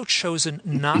also chosen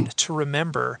not to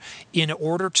remember in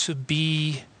order to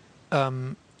be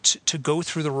to go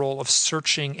through the role of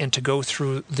searching and to go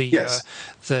through the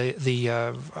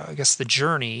I guess the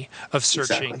journey of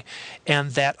searching,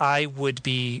 and that I would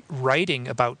be writing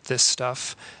about this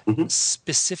stuff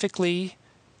specifically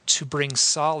to bring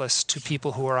solace to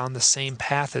people who are on the same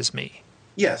path as me.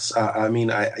 Yes, I mean,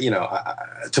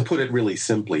 to put it really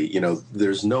simply,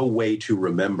 there's no way to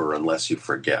remember unless you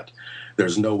forget.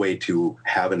 There's no way to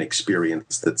have an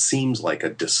experience that seems like a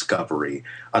discovery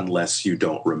unless you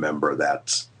don't remember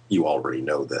that, you already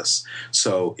know this.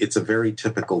 So it's a very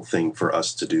typical thing for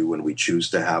us to do when we choose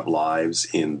to have lives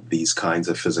in these kinds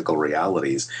of physical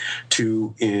realities,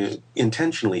 to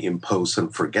intentionally impose some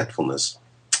forgetfulness,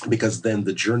 because then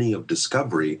the journey of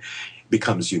discovery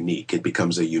becomes unique. It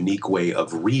becomes a unique way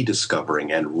of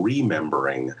rediscovering and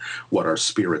remembering what our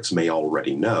spirits may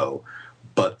already know.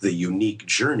 But the unique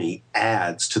journey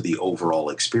adds to the overall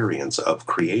experience of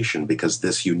creation, because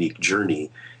this unique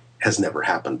journey has never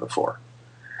happened before.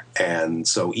 And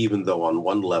so even though on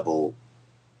one level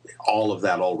all of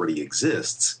that already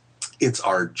exists, it's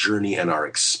our journey and our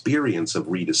experience of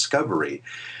rediscovery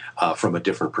from a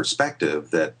different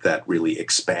perspective that really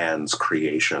expands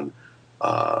creation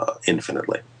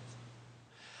infinitely.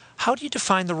 How do you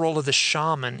define the role of the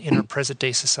shaman in our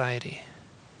present-day society?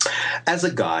 As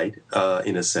a guide,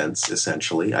 in a sense,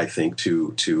 essentially, I think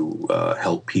to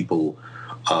help people,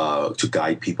 to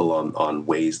guide people on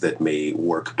ways that may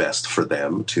work best for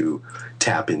them, to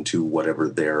tap into whatever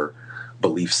their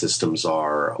belief systems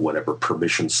are, whatever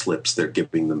permission slips they're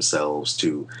giving themselves,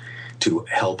 to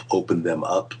help open them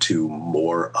up to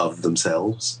more of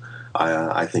themselves.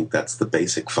 I think that's the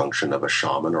basic function of a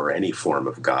shaman or any form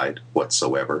of guide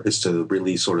whatsoever, is to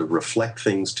really sort of reflect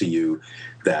things to you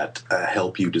that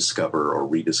help you discover or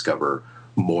rediscover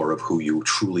more of who you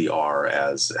truly are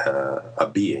as a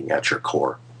being at your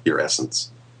core, your essence.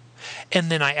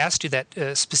 And then I asked you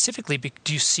that specifically,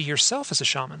 do you see yourself as a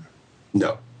shaman?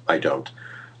 No, I don't.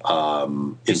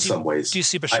 In some ways. Do you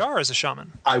see Bashar as a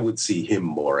shaman? I would see him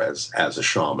more as a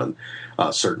shaman.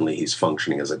 Certainly he's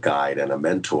functioning as a guide and a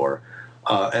mentor.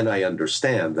 And I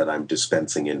understand that I'm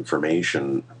dispensing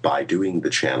information by doing the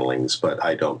channelings, but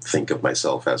I don't think of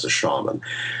myself as a shaman.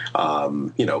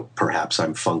 Perhaps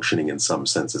I'm functioning in some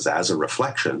senses as a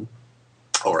reflection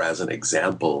or as an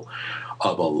example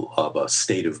of a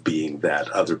state of being that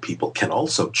other people can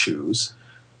also choose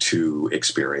to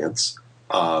experience.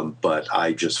 But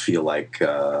I just feel like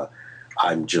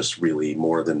I'm just really,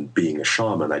 more than being a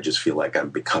shaman, I just feel like I'm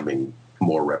becoming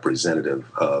more representative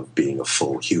of being a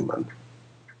full human.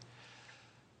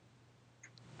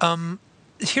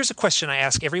 Here's a question I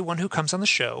ask everyone who comes on the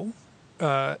show,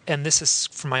 and this is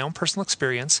from my own personal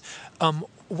experience.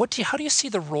 How do you see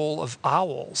the role of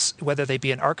owls, whether they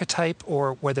be an archetype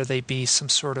or whether they be some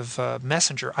sort of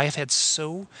messenger? I have had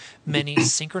so many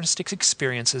synchronistic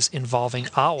experiences involving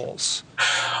owls.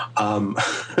 I'm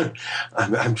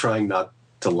trying not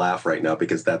to laugh right now,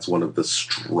 because that's one of the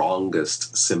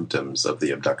strongest symptoms of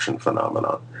the abduction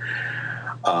phenomenon.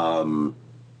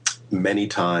 Many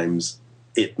times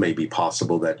it may be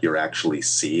possible that you're actually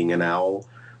seeing an owl,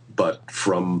 but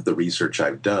from the research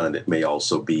I've done, it may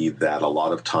also be that a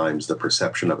lot of times the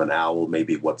perception of an owl may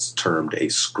be what's termed a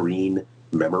screen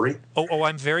memory. Oh,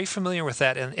 I'm very familiar with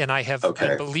that, and I have.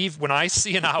 Okay. I believe when I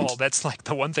see an owl, that's like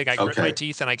the one thing I grit my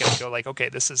teeth and I can go like, okay,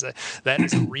 that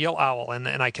is a real owl, and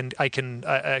I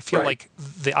feel right. Like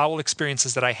the owl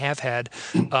experiences that I have had,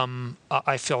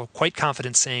 I feel quite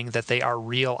confident saying that they are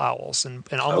real owls, and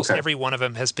almost every one of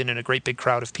them has been in a great big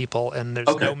crowd of people, and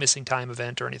there's no missing time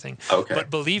event or anything. Okay. But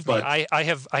believe me, I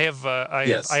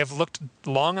have looked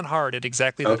long and hard at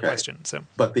exactly that question. So,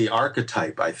 but the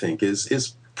archetype, I think,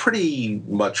 is pretty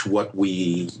much what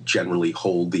we generally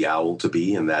hold the owl to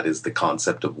be, and that is the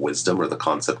concept of wisdom, or the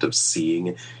concept of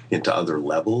seeing into other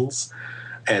levels.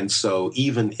 And so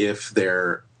even if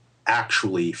they're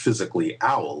actually physically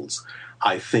owls,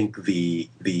 I think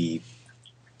the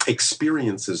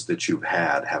experiences that you've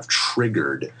had have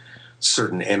triggered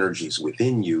certain energies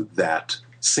within you that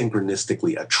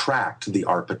synchronistically attract the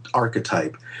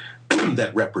archetype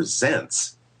that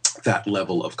represents that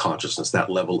level of consciousness, that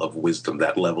level of wisdom,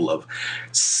 that level of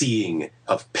seeing,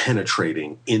 of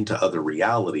penetrating into other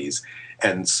realities.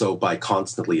 And so by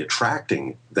constantly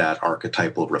attracting that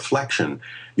archetypal reflection,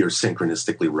 you're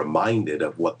synchronistically reminded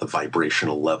of what the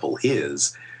vibrational level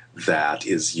is that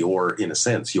is your, in a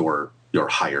sense, your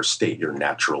higher state, your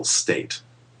natural state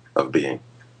of being.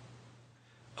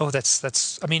 Oh,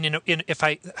 that's. I mean,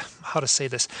 how to say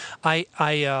this?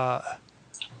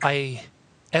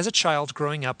 As a child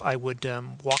growing up, I would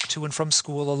walk to and from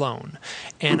school alone.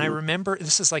 And I remember,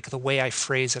 this is like the way I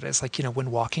phrase it, it's like,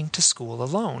 when walking to school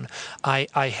alone, I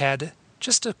had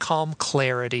just a calm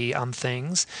clarity on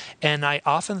things. And I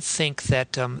often think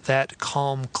that that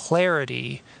calm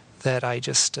clarity that I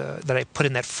put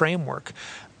in that framework,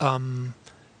 I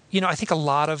think a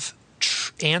lot of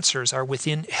answers are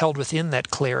held within that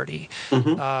clarity.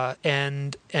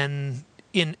 And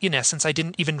in essence, I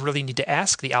didn't even really need to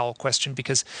ask the owl question,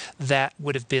 because that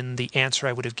would have been the answer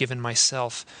I would have given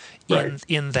myself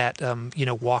in that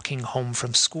walking home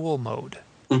from school mode.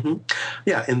 hmm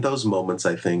Yeah, in those moments,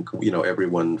 I think,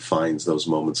 everyone finds those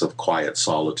moments of quiet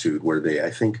solitude where they, I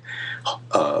think,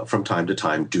 from time to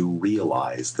time do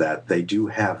realize that they do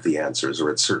have the answers, or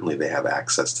it's certainly they have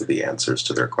access to the answers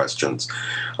to their questions.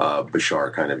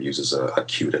 Bashar kind of uses a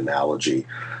cute analogy.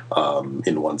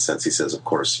 In one sense, he says, of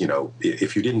course,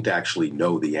 if you didn't actually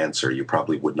know the answer, you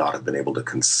probably would not have been able to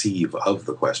conceive of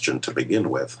the question to begin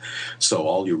with. So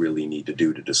all you really need to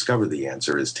do to discover the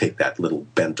answer is take that little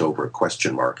bent over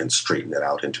question mark and straighten it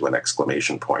out into an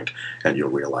exclamation point, and you'll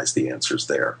realize the answer's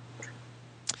there.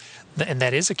 And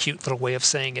that is a cute little way of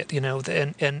saying it,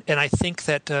 and I think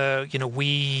that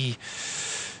we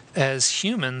as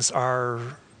humans are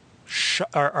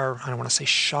I don't want to say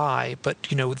shy, but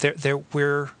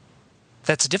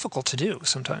that's difficult to do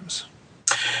sometimes.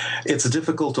 It's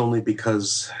difficult only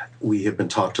because we have been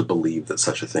taught to believe that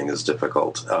such a thing is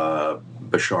difficult.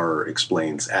 Bashar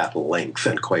explains at length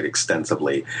and quite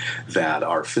extensively that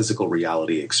our physical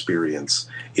reality experience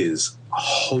is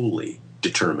wholly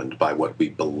determined by what we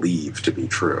believe to be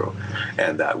true,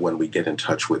 and that when we get in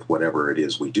touch with whatever it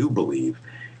is we do believe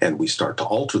and we start to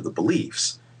alter the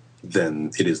beliefs, then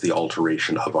it is the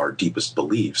alteration of our deepest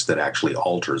beliefs that actually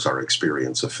alters our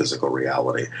experience of physical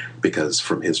reality. Because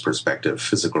from his perspective,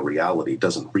 physical reality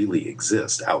doesn't really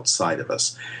exist outside of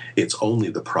us. It's only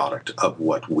the product of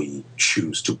what we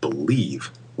choose to believe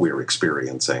we're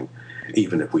experiencing.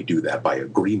 Even if we do that by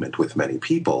agreement with many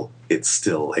people, it's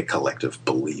still a collective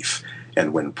belief.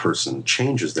 And when a person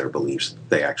changes their beliefs,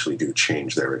 they actually do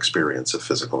change their experience of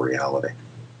physical reality.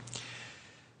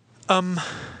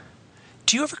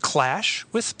 Do you ever clash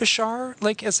with Bashar,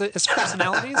 like as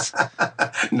personalities?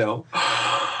 No.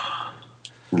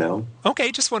 No.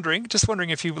 Okay, just wondering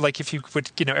if you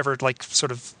would ever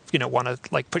sort of want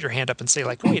to put your hand up and say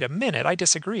wait a minute, I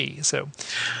disagree. So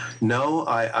no,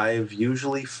 I've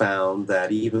usually found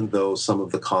that even though some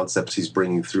of the concepts he's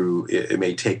bringing through, it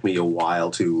may take me a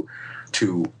while to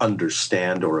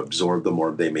understand or absorb them,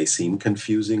 or they may seem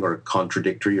confusing or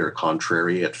contradictory or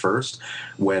contrary at first.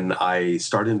 When I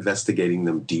start investigating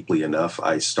them deeply enough,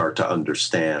 I start to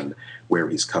understand where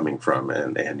he's coming from,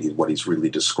 and what he's really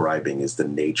describing is the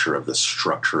nature of the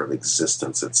structure of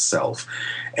existence itself.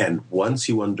 And once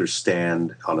you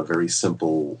understand on a very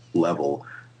simple level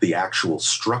the actual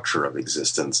structure of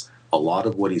existence, a lot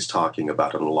of what he's talking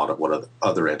about and a lot of what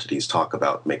other entities talk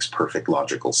about makes perfect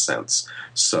logical sense.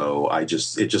 So it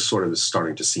just sort of is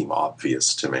starting to seem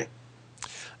obvious to me.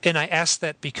 And I asked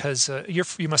that because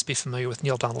you must be familiar with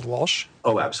Neil Donald Walsh.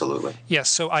 Oh, absolutely. Yes.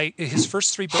 So his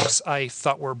first 3 books I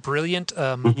thought were brilliant.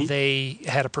 They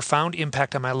had a profound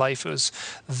impact on my life. It was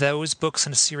those books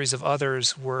and a series of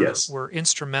others were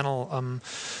instrumental.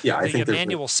 I think the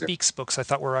Emmanuel Speaks books I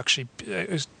thought were actually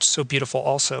so beautiful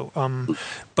also.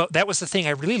 But that was the thing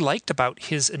I really liked about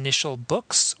his initial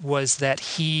books, was that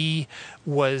he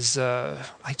was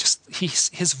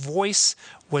his voice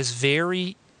was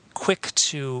very quick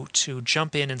to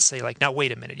jump in and say now wait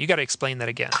a minute, you got to explain that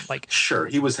again. Sure,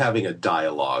 he was having a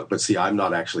dialogue, but see, I'm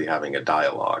not actually having a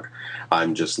dialogue.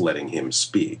 I'm just letting him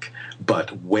speak.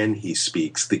 But when he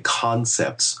speaks, the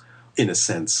concepts, in a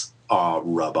sense,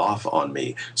 rub off on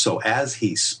me. So as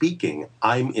he's speaking,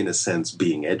 I'm in a sense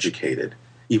being educated.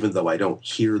 Even though I don't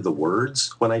hear the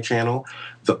words when I channel,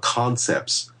 the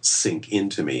concepts sink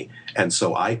into me. And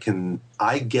so I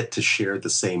get to share the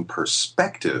same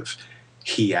perspective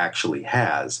he actually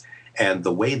has, and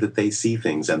the way that they see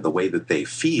things and the way that they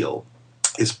feel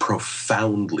is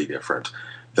profoundly different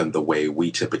than the way we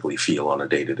typically feel on a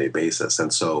day-to-day basis.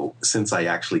 And so since I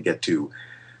actually get to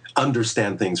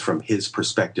understand things from his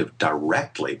perspective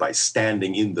directly by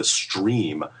standing in the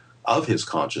stream of his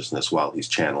consciousness while he's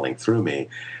channeling through me,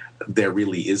 there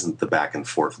really isn't the back and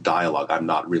forth dialogue. I'm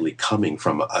not really coming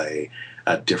from a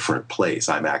different place.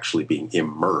 I'm actually being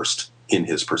immersed in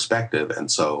his perspective,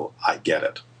 and so I get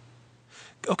it.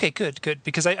 Okay, good.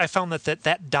 Because I found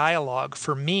that dialogue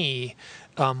for me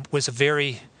was a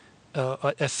very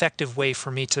effective way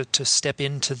for me to step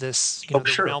into this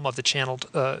the realm of the channeled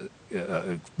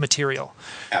material.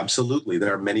 Absolutely.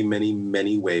 There are many, many,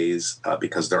 many ways,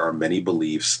 because there are many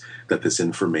beliefs that this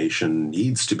information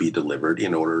needs to be delivered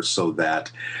in order so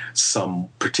that some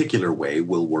particular way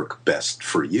will work best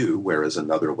for you, whereas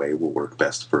another way will work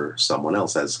best for someone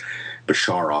else. As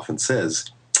Bashar often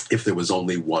says, if there was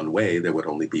only one way, there would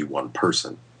only be one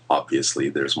person. Obviously,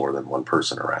 there's more than one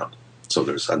person around. So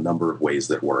there's a number of ways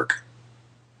that work.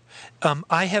 One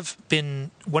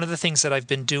of the things that I've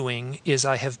been doing is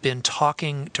I have been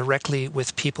talking directly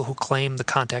with people who claim the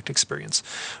contact experience,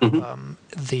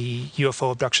 the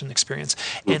UFO abduction experience.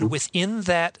 And within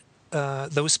that,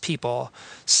 those people,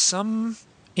 some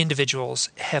individuals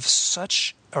have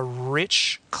such a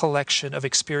rich collection of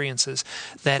experiences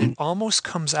that it almost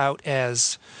comes out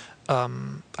as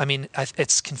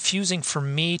it's confusing for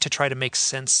me to try to make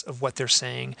sense of what they're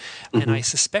saying, and I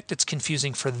suspect it's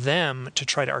confusing for them to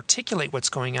try to articulate what's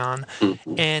going on.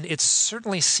 And it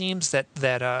certainly seems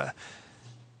that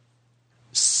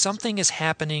something is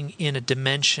happening in a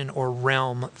dimension or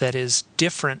realm that is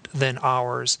different than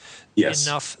ours,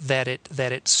 enough that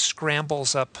it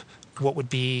scrambles up what would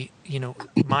be,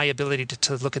 my ability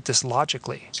to look at this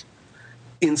logically.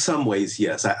 In some ways,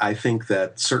 yes. I think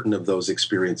that certain of those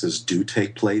experiences do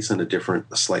take place in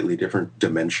a slightly different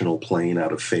dimensional plane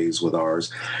out of phase with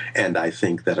ours. And I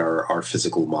think that our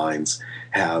physical minds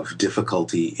have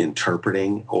difficulty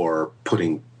interpreting or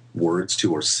putting words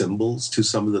to or symbols to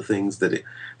some of the things that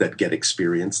get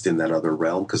experienced in that other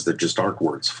realm, because there just aren't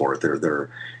words for it. There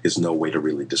is no way to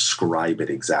really describe it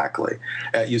exactly.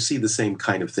 You see the same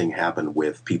kind of thing happen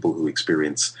with people who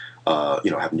experience,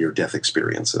 have near-death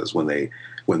experiences when they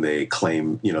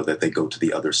claim, that they go to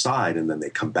the other side and then they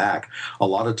come back. A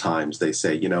lot of times they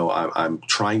say, I'm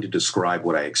trying to describe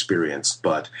what I experienced,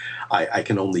 but I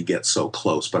can only get so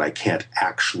close, but I can't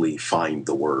actually find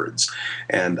the words.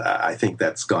 And I think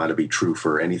that's got to be true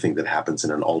for anything that happens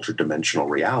in an ultra-dimensional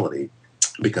reality,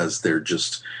 because they're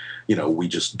just, we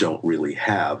just don't really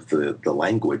have the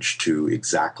language to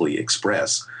exactly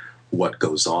express what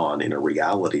goes on in a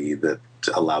reality that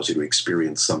allows you to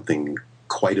experience something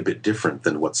quite a bit different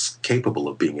than what's capable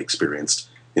of being experienced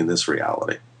in this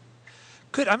reality.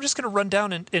 Good. I'm just going to run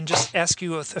down and just ask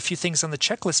you a few things on the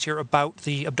checklist here about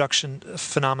the abduction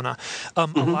phenomena. A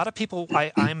lot of people,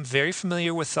 I'm very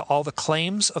familiar with all the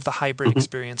claims of the hybrid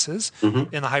experiences and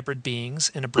the hybrid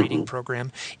beings in a breeding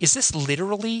program. Is this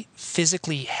literally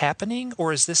physically happening,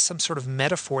 or is this some sort of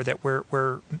metaphor that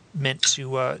we're meant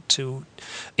to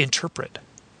interpret?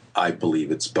 I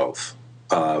believe it's both.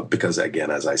 Because, again,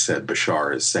 as I said,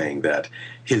 Bashar is saying that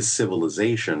his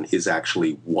civilization is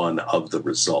actually one of the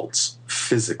results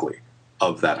physically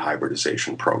of that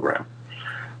hybridization program.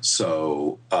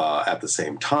 So at the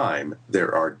same time,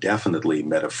 there are definitely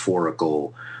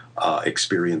metaphorical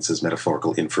experiences,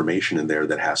 metaphorical information in there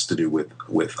that has to do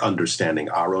with understanding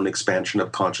our own expansion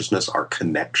of consciousness, our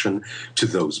connection to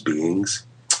those beings,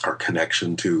 our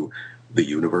connection to the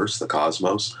universe, the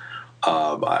cosmos.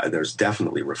 There's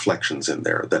definitely reflections in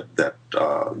there that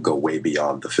go way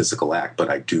beyond the physical act, but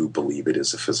I do believe it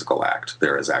is a physical act.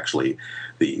 There is actually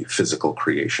the physical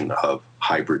creation of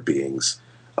hybrid beings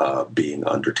being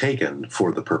undertaken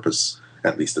for the purpose,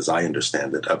 at least as I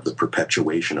understand it, of the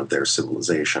perpetuation of their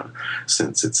civilization,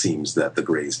 since it seems that the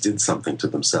Greys did something to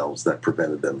themselves that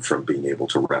prevented them from being able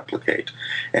to replicate,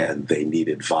 and they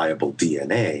needed viable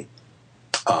DNA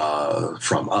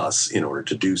from us in order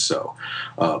to do so.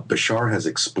 Bashar has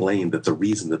explained that the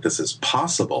reason that this is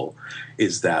possible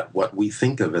is that what we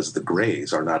think of as the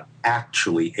Greys are not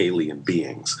actually alien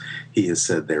beings. He has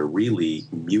said they're really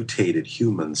mutated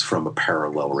humans from a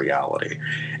parallel reality.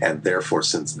 And therefore,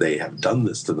 since they have done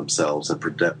this to themselves and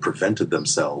prevented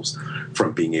themselves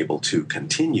from being able to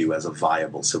continue as a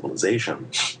viable civilization,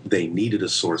 they needed a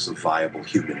source of viable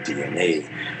human DNA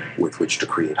with which to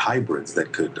create hybrids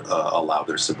that could allow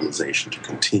their civilization to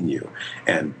continue.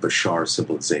 And Bashar's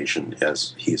civilization,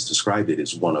 as he has described it,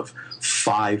 is one of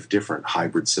 5 different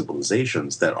hybrid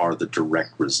civilizations that are the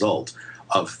direct result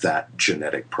of that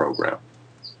genetic program.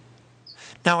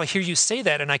 Now, I hear you say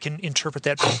that, and I can interpret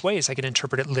that both ways. I can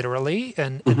interpret it literally,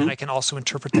 and then I can also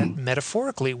interpret that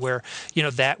metaphorically, where,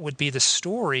 that would be the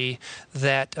story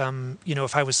that,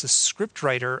 if I was the script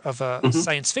writer of a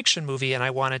science fiction movie and I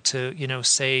wanted to,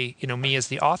 say, me as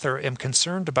the author am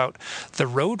concerned about the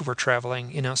road we're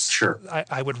traveling, Sure.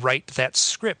 I would write that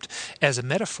script as a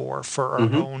metaphor for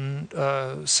our own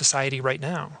society right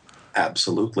now.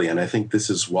 Absolutely. And I think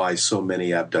this is why so many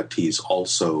abductees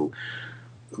also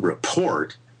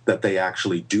report that they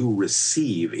actually do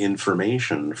receive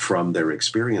information from their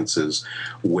experiences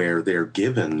where they're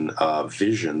given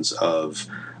visions of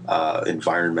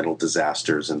environmental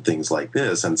disasters and things like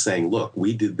this, and saying, look,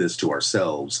 we did this to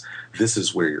ourselves. This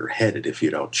is where you're headed if you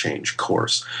don't change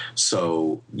course.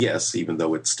 So, yes, even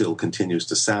though it still continues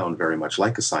to sound very much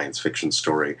like a science fiction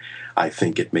story, I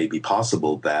think it may be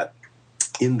possible that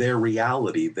in their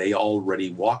reality, they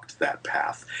already walked that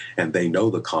path, and they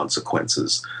know the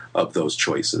consequences of those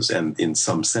choices. And in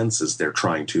some senses, they're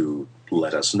trying to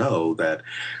let us know that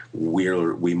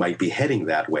we might be heading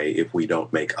that way if we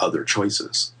don't make other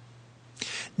choices.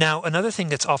 Now, another thing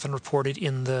that's often reported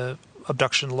in the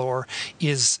abduction lore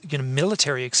is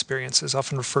military experiences,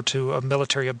 often referred to a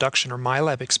military abduction or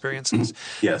MILAB experiences.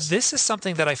 Yes. This is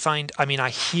something that I find, I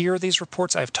hear these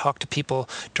reports, I've talked to people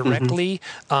Hmm. directly.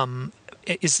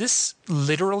 Is this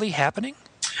literally happening?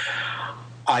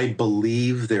 I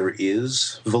believe there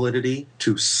is validity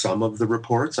to some of the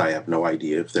reports. I have no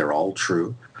idea if they're all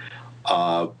true.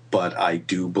 But I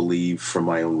do believe from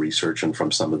my own research and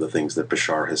from some of the things that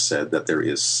Bashar has said that there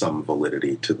is some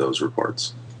validity to those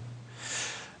reports.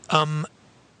 Um,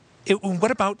 what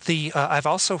about the? I've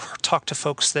also talked to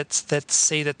folks that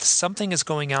say that something is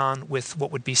going on with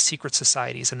what would be secret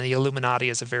societies, and the Illuminati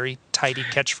is a very tidy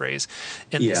catchphrase.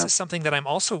 And this Yeah. is something that I'm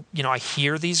also, I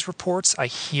hear these reports, I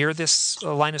hear this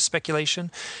line of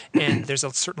speculation, and there's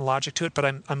a certain logic to it, but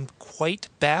I'm quite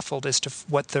baffled as to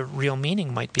what the real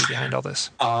meaning might be behind all this.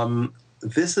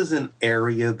 This is an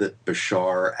area that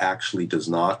Bashar actually does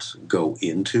not go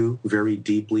into very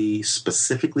deeply,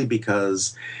 specifically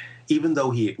because even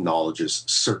though he acknowledges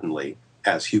certainly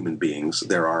as human beings,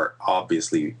 there are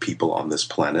obviously people on this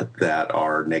planet that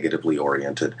are negatively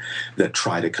oriented, that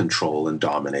try to control and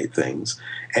dominate things.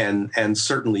 And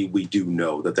certainly we do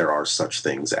know that there are such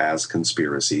things as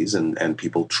conspiracies and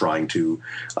people trying to,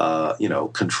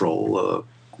 control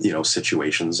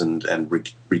situations and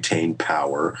retain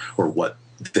power or what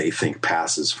they think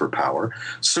passes for power.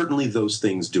 Certainly those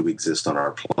things do exist on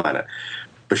our planet.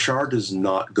 Bashar does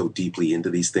not go deeply into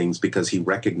these things because he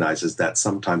recognizes that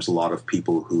sometimes a lot of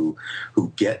people who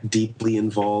get deeply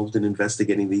involved in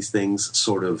investigating these things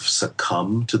sort of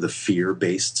succumb to the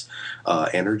fear-based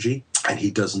energy, and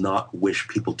he does not wish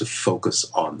people to focus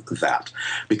on that.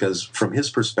 Because from his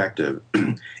perspective,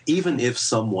 even if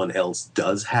someone else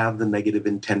does have the negative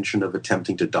intention of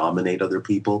attempting to dominate other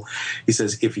people, he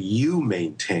says, if you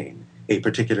maintain a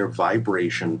particular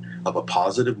vibration of a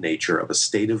positive nature, of a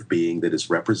state of being that is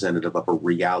representative of a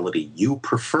reality you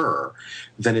prefer,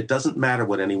 then it doesn't matter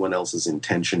what anyone else's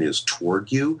intention is toward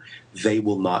you. They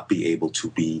will not be able to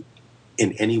be,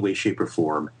 in any way, shape, or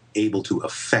form, able to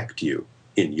affect you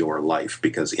in your life,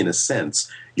 because in a sense,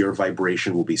 your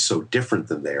vibration will be so different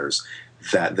than theirs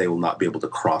that they will not be able to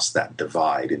cross that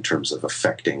divide in terms of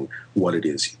affecting what it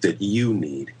is that you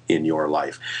need in your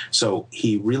life. So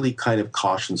he really kind of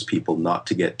cautions people not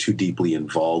to get too deeply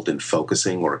involved in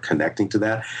focusing or connecting to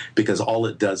that, because all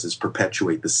it does is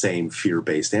perpetuate the same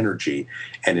fear-based energy,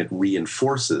 and it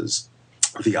reinforces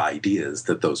the ideas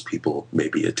that those people may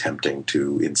be attempting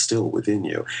to instill within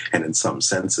you, and in some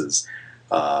senses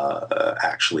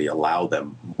actually allow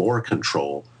them more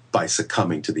control by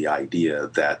succumbing to the idea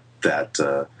that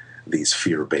these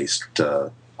fear-based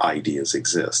ideas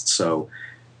exist. So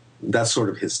that's sort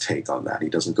of his take on that. He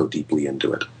doesn't go deeply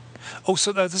into it. Oh,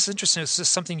 so this is interesting. Is this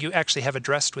something you actually have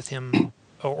addressed with him,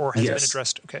 or has been Yes.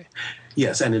 addressed? Okay.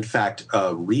 Yes, and in fact,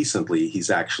 recently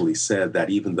he's actually said that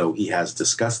even though he has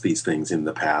discussed these things in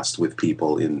the past with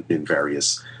people in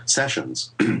various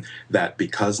sessions, that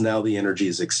because now the energy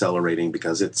is accelerating,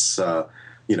 because it's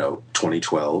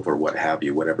 2012 or what have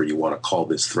you, whatever you want to call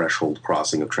this threshold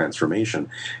crossing of transformation,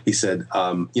 he said,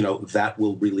 that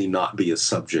will really not be a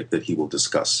subject that he will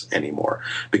discuss anymore,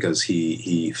 because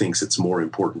he thinks it's more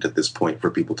important at this point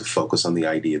for people to focus on the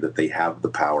idea that they have the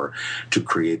power to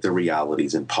create their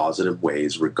realities in positive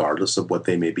ways, regardless of what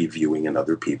they may be viewing in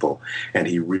other people. And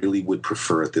he really would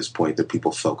prefer at this point that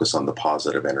people focus on the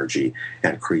positive energy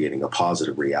and creating a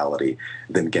positive reality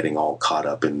than getting all caught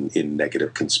up in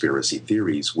negative conspiracy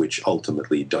theories, which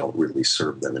ultimately don't really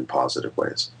serve them in positive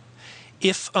ways.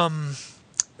 If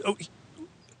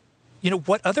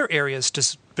what other areas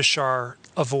does Bashar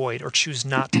avoid or choose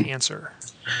not to answer?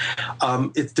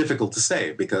 It's difficult to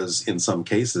say, because in some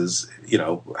cases,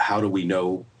 how do we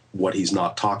know what he's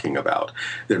not talking about?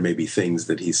 There may be things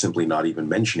that he's simply not even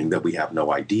mentioning that we have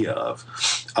no idea of.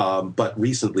 But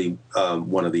recently,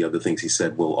 one of the other things he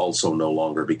said will also no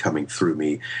longer be coming through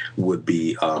me would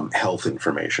be health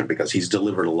information, because he's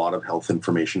delivered a lot of health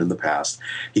information in the past.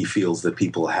 He feels that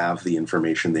people have the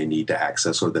information they need to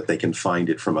access, or that they can find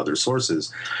it from other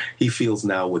sources. He feels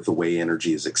now, with the way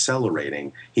energy is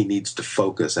accelerating, he needs to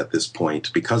focus at this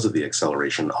point, because of the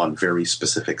acceleration, on very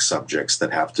specific subjects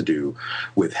that have to do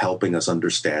with helping us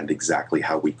understand exactly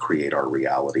how we create our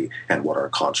reality and what our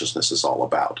consciousness is all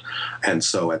about. And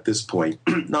so at this point,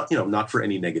 not for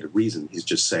any negative reason, he's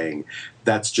just saying,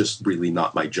 that's just really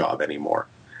not my job anymore.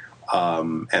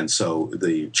 And so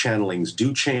the channelings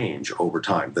do change over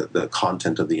time. The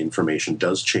content of the information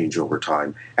does change over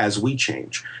time as we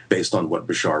change, based on what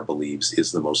Bashar believes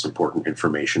is the most important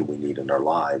information we need in our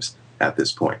lives at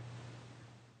this point.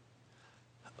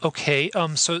 Okay,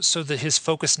 so his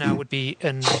focus now would be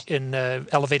in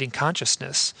elevating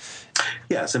consciousness.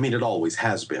 Yes, I mean, it always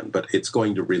has been, but it's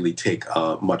going to really take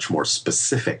much more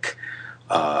specific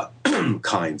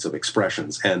kinds of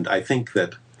expressions. And I think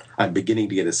that I'm beginning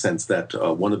to get a sense that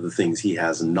one of the things he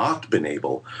has not been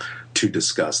able to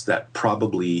discuss, that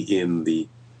probably in the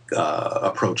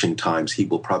approaching times he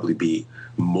will probably be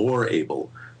more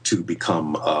able to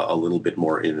become a little bit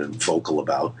more vocal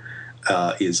about,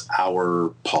 is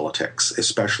our politics,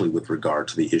 especially with regard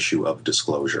to the issue of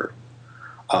disclosure.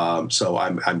 So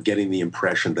I'm getting the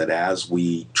impression that as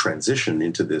we transition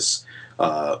into this,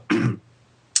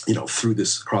 through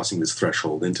this, crossing this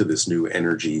threshold into this new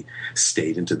energy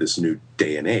state, into this new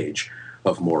day and age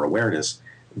of more awareness,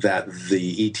 that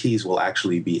the ETs will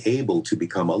actually be able to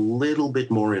become a little bit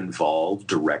more involved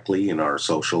directly in our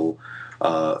social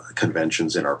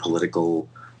conventions, in our political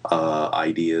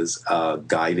ideas,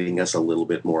 guiding us a little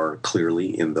bit more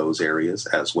clearly in those areas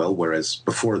as well. Whereas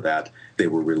before that, they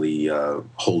were really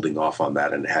holding off on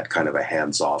that and had kind of a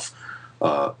hands-off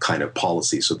kind of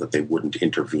policy so that they wouldn't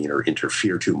intervene or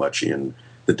interfere too much in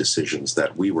the decisions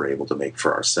that we were able to make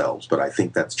for ourselves. But I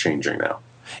think that's changing now.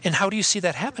 And how do you see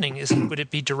that happening? Would it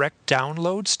be direct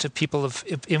downloads to people of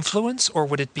influence, or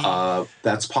would it be?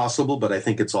 That's possible, but I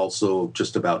think it's also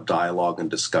just about dialogue and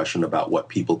discussion about what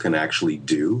people can actually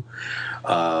do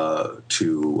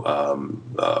to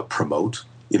promote,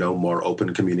 more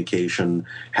open communication,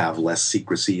 have less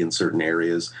secrecy in certain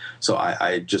areas. So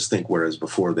I just think, whereas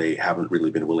before they haven't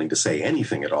really been willing to say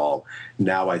anything at all,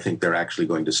 now I think they're actually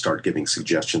going to start giving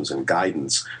suggestions and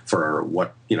guidance for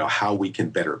what, how we can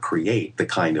better create the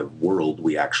kind of world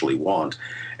we actually want,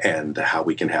 and how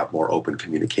we can have more open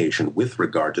communication with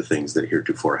regard to things that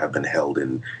heretofore have been held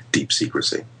in deep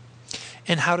secrecy.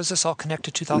 And how does this all connect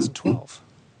to 2012?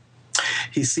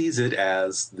 He sees it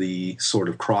as the sort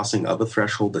of crossing of a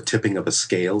threshold, the tipping of a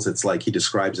scales. It's like he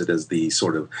describes it as the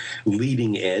sort of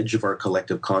leading edge of our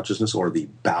collective consciousness, or the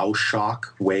bow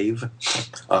shock wave,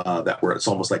 where it's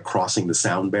almost like crossing the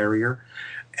sound barrier.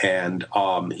 And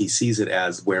he sees it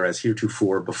as, whereas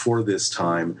heretofore, before this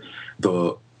time,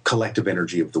 the collective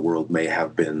energy of the world may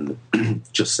have been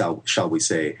just, shall we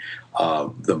say,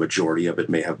 the majority of it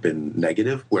may have been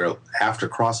negative, where after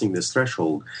crossing this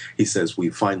threshold, he says we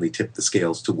finally tipped the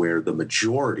scales to where the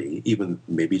majority, even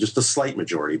maybe just a slight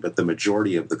majority, but the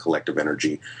majority of the collective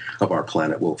energy of our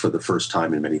planet will, for the first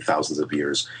time in many thousands of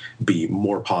years, be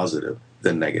more positive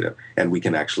than negative. And we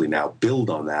can actually now build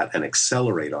on that and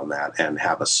accelerate on that and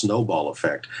have a snowball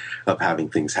effect of having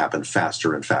things happen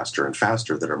faster and faster and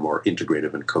faster that are more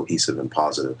integrative and cohesive and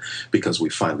positive, because we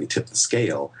finally tipped the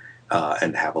scale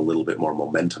and have a little bit more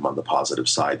momentum on the positive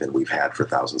side than we've had for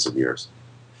thousands of years.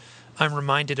 I'm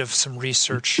reminded of some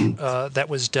research that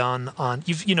was done on,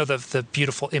 the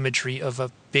beautiful imagery of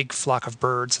a big flock of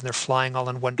birds, and they're flying all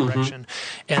in one direction,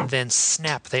 and then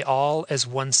snap, they all, as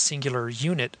one singular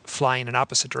unit, fly in an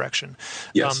opposite direction.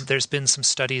 Yes. There's been some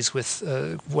studies with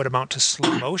what amount to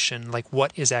slow motion, like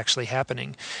what is actually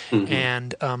happening.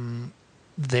 And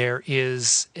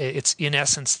it's in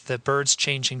essence, the birds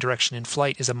changing direction in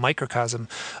flight is a microcosm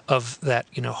of that,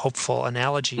 hopeful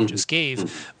analogy you just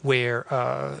gave, where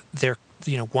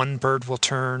one bird will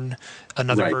turn,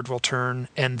 another bird will turn,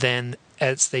 and then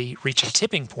as they reach a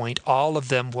tipping point, all of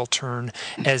them will turn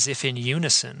as if in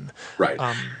unison. Right.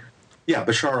 Yeah,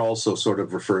 Bashar also sort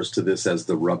of refers to this as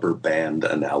the rubber band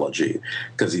analogy,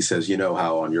 because he says,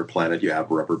 how on your planet you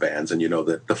have rubber bands, and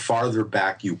that the farther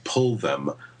back you pull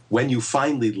them, when you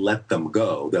finally let them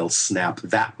go, they'll snap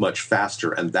that much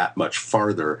faster and that much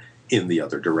farther in the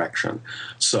other direction.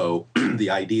 So the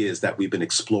idea is that we've been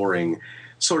exploring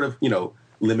sort of,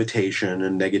 limitation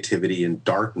and negativity and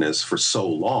darkness for so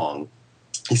long.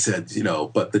 He said,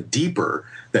 but the deeper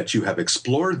that you have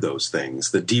explored those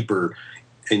things, the deeper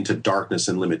into darkness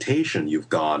and limitation you've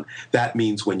gone, that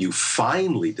means when you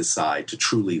finally decide to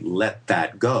truly let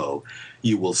that go,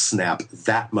 you will snap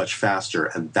that much faster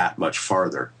and that much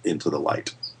farther into the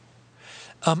light.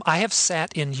 I have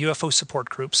sat in UFO support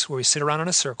groups where we sit around in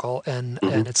a circle, and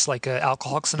it's like an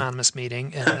Alcoholics Anonymous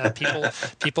meeting, and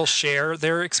people share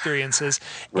their experiences,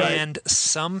 and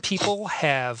some people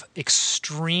have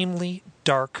extremely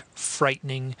dark,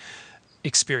 frightening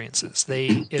experiences.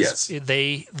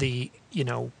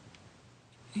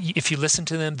 If you listen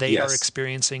to them, they are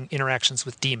experiencing interactions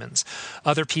with demons.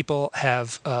 Other people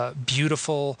have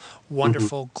beautiful,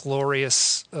 wonderful,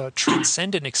 glorious,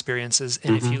 transcendent experiences.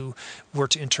 And if you were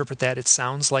to interpret that, it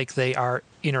sounds like they are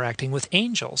interacting with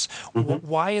angels.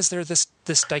 Why is there this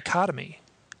dichotomy?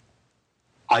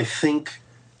 I think,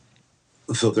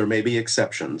 though there may be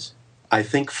exceptions, I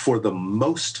think for the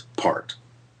most part,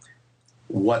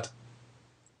 what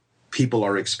people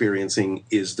are experiencing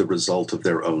is the result of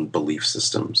their own belief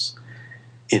systems.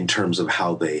 in terms of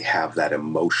how they have that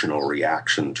emotional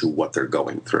reaction to what they're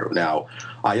going through. Now,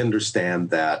 I understand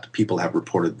that people have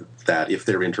reported that if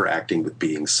they're interacting with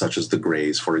beings such as the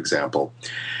Greys, for example,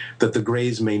 that the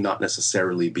Greys may not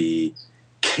necessarily be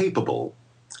capable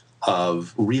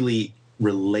of really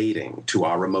relating to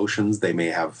our emotions. They may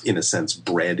have, in a sense,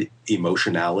 bred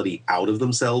emotionality out of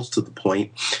themselves to the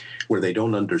point where they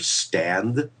don't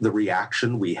understand the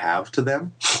reaction we have to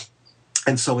them.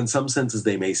 And so in some senses,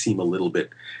 they may seem a little bit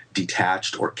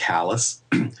detached or callous,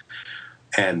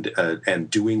 and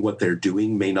doing what they're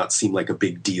doing may not seem like a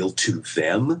big deal to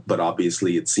them, but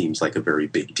obviously it seems like a very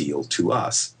big deal to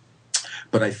us.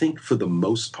 But I think for the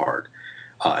most part,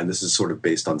 and this is sort of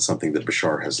based on something that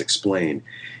Bashar has explained,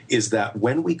 is that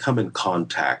when we come in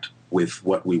contact with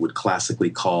what we would classically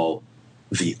call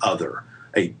the other,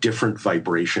 a different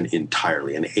vibration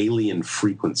entirely, an alien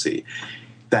frequency,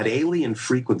 that alien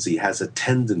frequency has a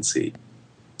tendency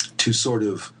to sort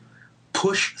of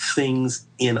push things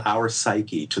in our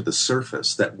psyche to the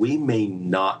surface that we may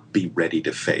not be ready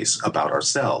to face about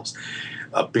ourselves.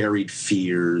 Buried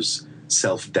fears,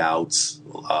 self-doubts,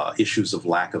 issues of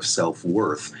lack of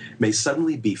self-worth may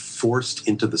suddenly be forced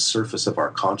into the surface of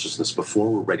our consciousness before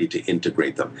we're ready to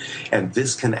integrate them. And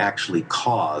this can actually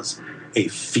cause a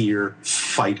fear,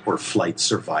 fight, or flight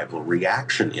survival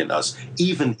reaction in us,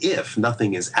 even if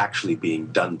nothing is actually being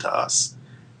done to us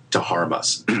to harm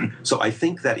us. So I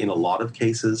think that in a lot of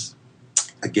cases,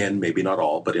 again, maybe not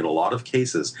all, but in a lot of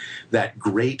cases, that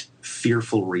great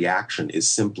fearful reaction is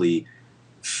simply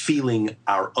feeling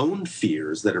our own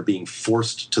fears that are being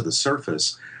forced to the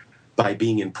surface by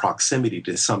being in proximity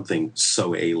to something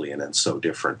so alien and so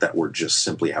different that we're just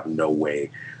simply have no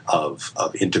way of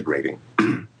integrating.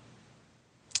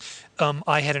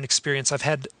 I had an experience.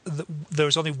 There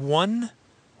was only one,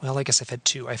 well, I guess I've had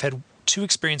two. I've had two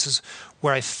experiences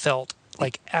where I felt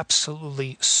like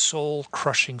absolutely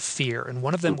soul-crushing fear. And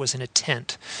one of them was in a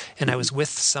tent, and I was with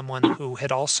someone who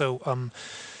had also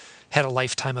had a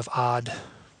lifetime of odd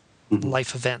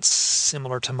life events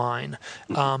similar to mine.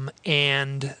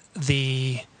 And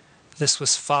this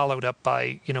was followed up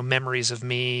by, memories of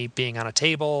me being on a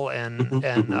table and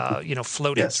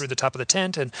floating Yes. through the top of the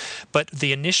tent. But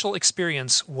the initial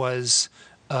experience was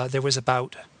there was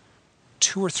about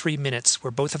 2 or 3 minutes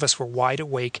where both of us were wide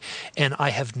awake, and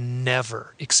I have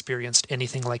never experienced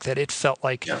anything like that. It felt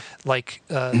like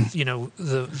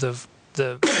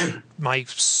my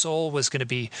soul was going to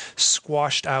be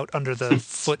squashed out under the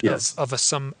foot Yes. of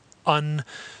some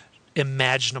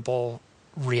unimaginable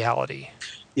reality.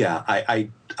 Yeah,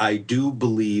 I do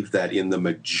believe that in the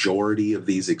majority of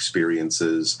these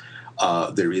experiences,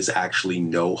 there is actually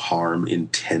no harm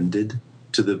intended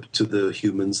to the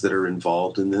humans that are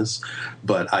involved in this.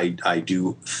 But I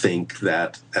do think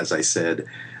that, as I said,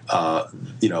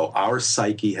 our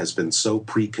psyche has been so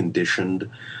preconditioned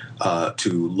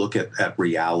to look at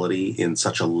reality in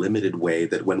such a limited way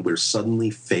that when we're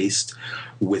suddenly faced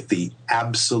with the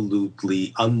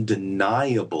absolutely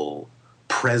undeniable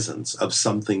presence of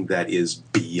something that is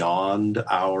beyond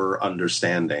our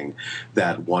understanding,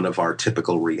 that one of our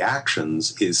typical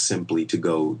reactions is simply to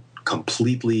go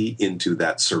completely into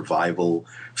that survival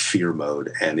fear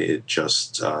mode, and it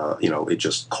just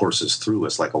courses through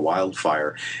us like a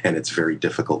wildfire, and it's very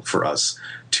difficult for us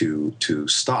to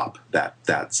stop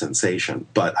that sensation.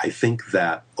 But I think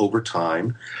that over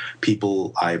time,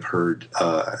 people I've heard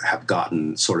have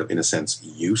gotten sort of, in a sense,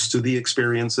 used to the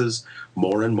experiences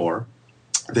more and more.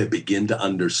 They begin to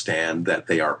understand that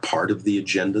they are part of the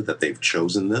agenda, that they've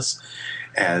chosen this.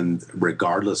 And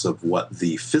regardless of what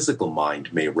the physical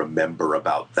mind may remember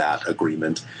about that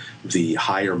agreement, the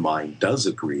higher mind does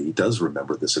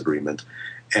remember this agreement.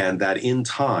 And that in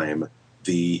time,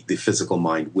 the physical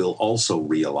mind will also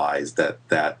realize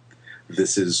that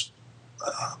this is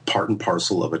part and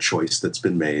parcel of a choice that's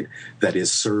been made that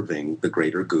is serving the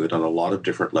greater good on a lot of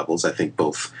different levels, I think,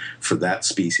 both for that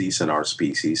species and our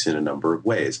species in a number of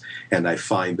ways. And I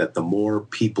find that the more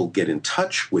people get in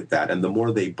touch with that and the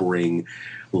more they bring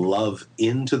love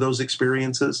into those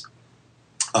experiences,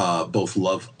 both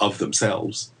love of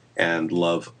themselves and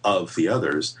love of the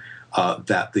others,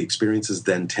 that the experiences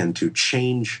then tend to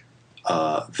change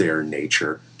their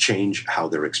nature, change how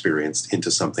they're experienced into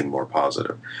something more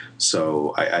positive.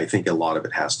 So I think a lot of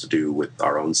it has to do with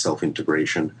our own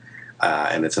self-integration,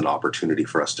 and it's an opportunity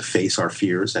for us to face our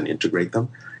fears and integrate them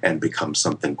and become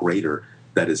something greater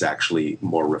that is actually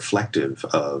more reflective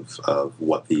of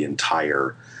what the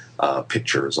entire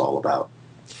picture is all about.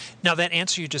 Now, that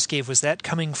answer you just gave, was that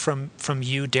coming from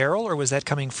you, Darryl, or was that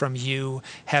coming from you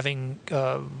having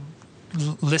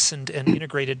listened and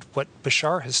integrated what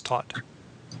Bashar has taught?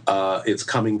 It's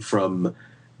coming from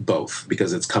both,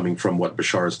 because it's coming from what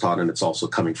Bashar has taught, and it's also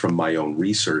coming from my own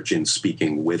research in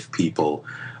speaking with people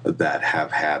that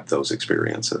have had those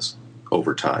experiences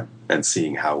over time and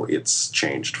seeing how it's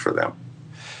changed for them.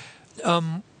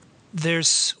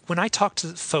 When I talk to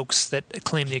folks that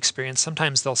claim the experience,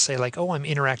 sometimes they'll say like, "Oh, I'm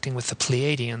interacting with the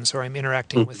Pleiadians, or I'm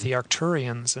interacting with the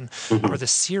Arcturians, or the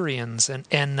Syrians,"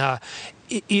 and I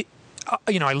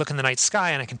look in the night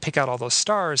sky and I can pick out all those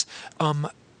stars.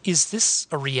 Is this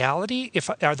a reality?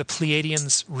 Are the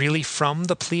Pleiadians really from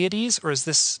the Pleiades, or is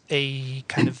this a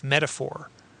kind of metaphor?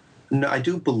 No, I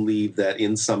do believe that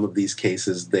in some of these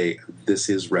cases, this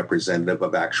is representative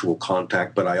of actual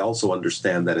contact, but I also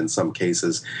understand that in some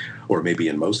cases, or maybe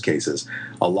in most cases,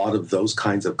 a lot of those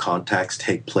kinds of contacts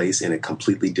take place in a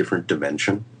completely different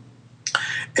dimension,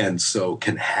 and so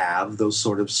can have those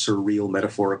sort of surreal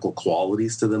metaphorical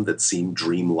qualities to them that seem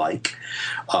dreamlike.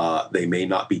 They may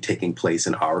not be taking place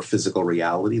in our physical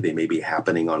reality. They may be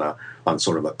happening on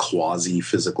sort of a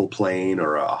quasi-physical plane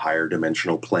or a higher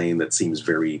dimensional plane that seems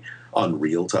very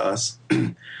unreal to us.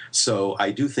 So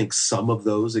I do think some of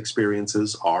those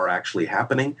experiences are actually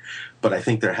happening, but I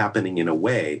think they're happening in a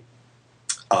way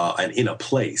and in a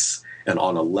place and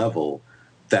on a level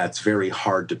that's very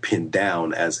hard to pin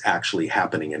down as actually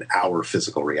happening in our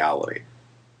physical reality.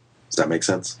 Does that make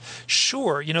sense?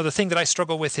 Sure. The thing that I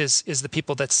struggle with is the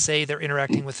people that say they're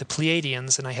interacting with the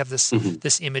Pleiadians, and I have this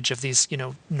image of these,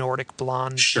 Nordic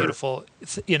blonde, Sure. beautiful,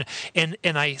 and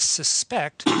I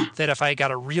suspect that if I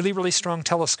got a really, really strong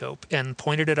telescope and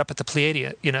pointed it up at the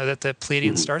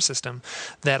Pleiadian star system,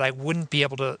 that I wouldn't be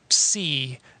able to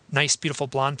see nice, beautiful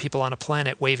blonde people on a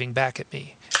planet waving back at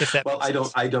me. If that makes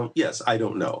sense. I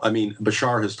don't know. I mean,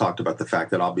 Bashar has talked about the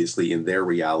fact that obviously in their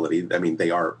reality, I mean,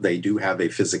 they do have a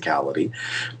physicality,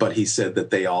 but he said that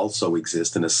they also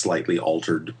exist in a slightly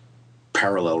altered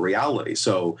parallel reality.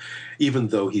 So even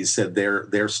though he said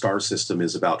their star system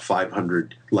is about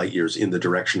 500 light years in the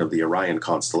direction of the Orion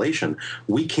constellation,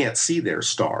 we can't see their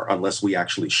star unless we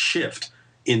actually shift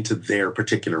into their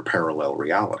particular parallel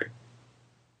reality,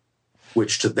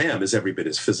 which to them is every bit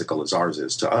as physical as ours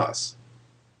is to us.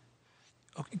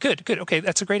 Okay, good. Okay,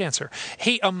 that's a great answer.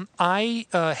 Hey, I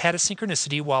had a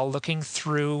synchronicity while looking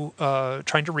through,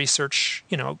 trying to research.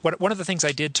 One of the things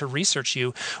I did to research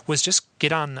you was just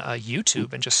get on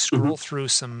YouTube and just scroll through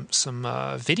some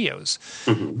videos.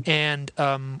 And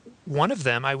one of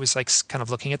them, I was like kind of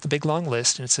looking at the big long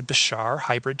list, and it said Bashar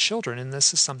hybrid children, and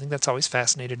this is something that's always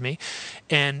fascinated me.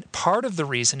 And part of the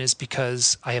reason is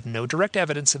because I have no direct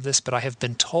evidence of this, but I have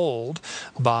been told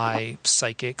by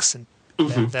psychics and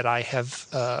that I have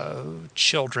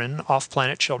children,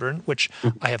 off-planet children, which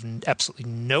I have absolutely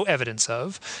no evidence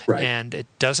of, and it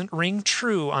doesn't ring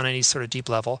true on any sort of deep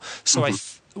level. So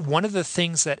one of the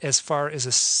things that, as far as a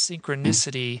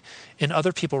synchronicity, and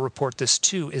other people report this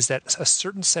too, is that a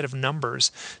certain set of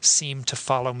numbers seem to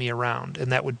follow me around,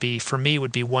 and that would be, for me,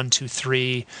 would be 1, 2,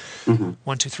 3,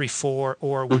 1, 2, 3, 4,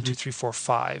 or 1, 2, 3, 4,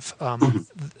 5,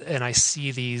 and I see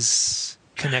these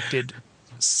connected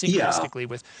synchronistically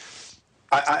with.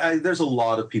 There's a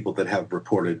lot of people that have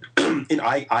reported, and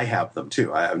I have them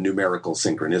too. I have numerical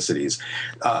synchronicities.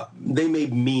 They may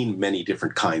mean many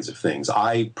different kinds of things.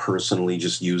 I personally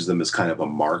just use them as kind of a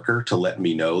marker to let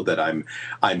me know that I'm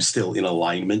still in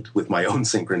alignment with my own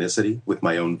synchronicity, with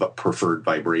my own preferred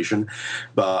vibration.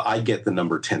 I get the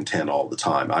number 1010 all the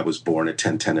time. I was born at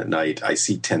 1010 at night. I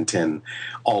see 1010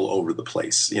 all over the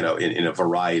place, in a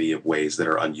variety of ways that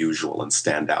are unusual and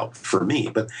stand out for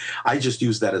me. But I just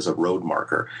use that as a road marker,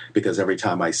 because every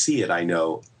time I see it, I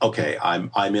know, okay,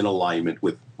 I'm in alignment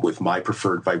with my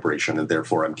preferred vibration, and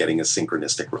therefore I'm getting a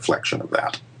synchronistic reflection of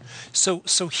that. So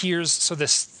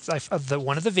this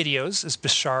one of the videos is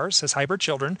Bashar says hybrid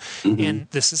children, and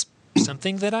this is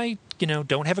something that I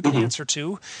don't have a good answer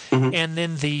to. And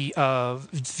then the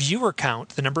viewer count,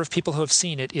 the number of people who have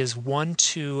seen it, is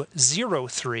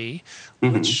 1203,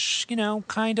 which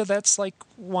kind of, that's like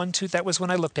 1, 2. That was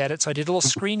when I looked at it, so I did a little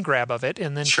screen grab of it,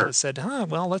 and then kind of said,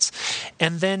 let's.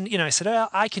 And then I said,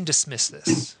 I can dismiss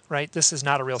this. Right, this is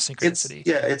not a real synchronicity.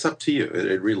 It's up to you.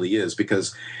 It really is,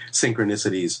 because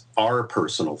synchronicities are a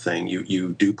personal thing.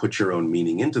 You do put your own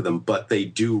meaning into them, but they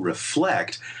do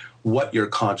reflect what your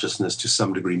consciousness to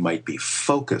some degree might be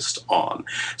focused on.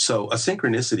 So a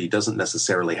synchronicity doesn't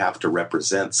necessarily have to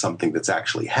represent something that's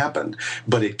actually happened,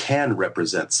 but it can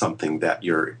represent something that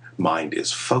your mind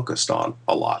is focused on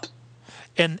a lot.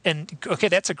 And okay,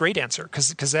 that's a great answer,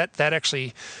 because that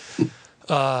actually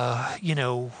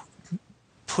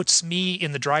puts me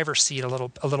in the driver's seat a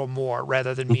little more,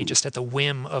 rather than me just at the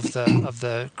whim of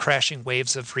the crashing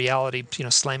waves of reality,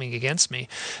 slamming against me.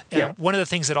 And one of the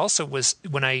things that also was,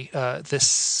 when I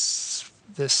this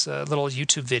little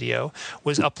YouTube video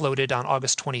was uploaded on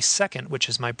August 22nd, which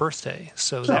is my birthday.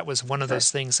 So that was one of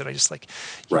those things that I just like.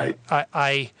 Right.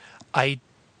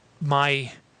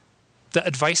 The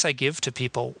advice I give to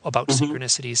people about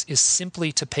synchronicities is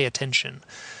simply to pay attention.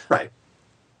 Right.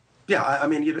 Yeah. I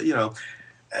mean,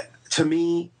 to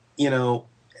me,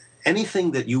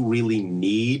 anything that you really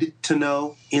need to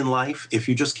know in life, if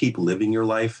you just keep living your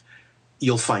life,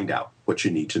 you'll find out what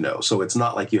you need to know. So it's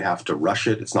not like you have to rush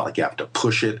it. It's not like you have to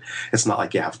push it. It's not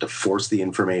like you have to force the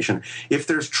information. If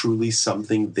there's truly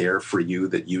something there for you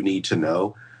that you need to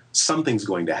know, something's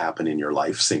going to happen in your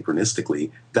life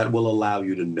synchronistically that will allow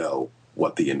you to know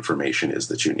what the information is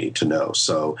that you need to know.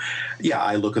 So, yeah,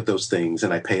 I look at those things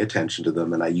and I pay attention to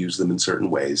them and I use them in certain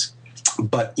ways.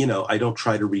 But, I don't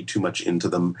try to read too much into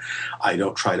them. I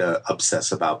don't try to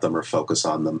obsess about them or focus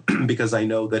on them because I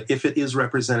know that if it is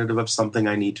representative of something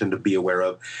I need to be aware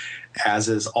of, as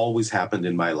has always happened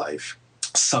in my life,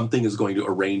 something is going to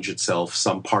arrange itself.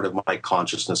 Some part of my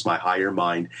consciousness, my higher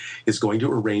mind, is going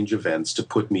to arrange events to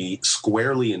put me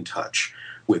squarely in touch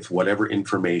with whatever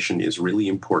information is really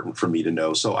important for me to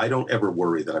know. So I don't ever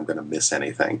worry that I'm going to miss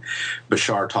anything.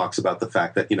 Bashar talks about the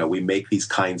fact that, we make these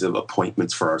kinds of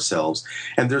appointments for ourselves,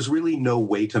 and there's really no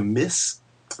way to miss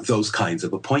those kinds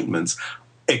of appointments,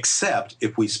 except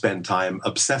if we spend time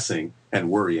obsessing and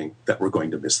worrying that we're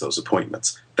going to miss those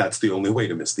appointments. That's the only way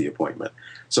to miss the appointment.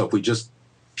 So if we just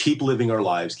keep living our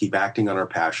lives, keep acting on our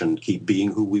passion, keep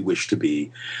being who we wish to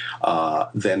be,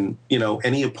 then,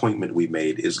 any appointment we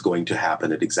made is going to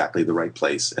happen at exactly the right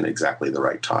place and exactly the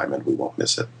right time, and we won't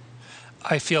miss it.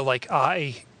 I feel like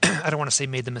I don't want to say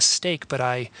made the mistake, but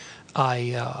I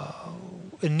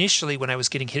initially, when I was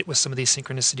getting hit with some of these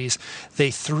synchronicities, they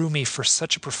threw me for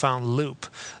such a profound loop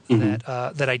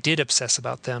that I did obsess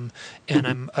about them,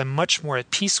 and I'm much more at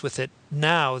peace with it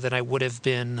now than I would have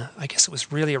been. I guess it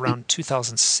was really around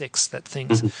 2006 that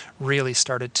things really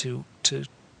started to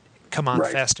come on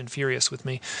fast and furious with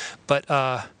me. But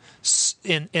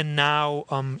and now,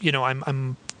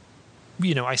 I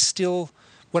still.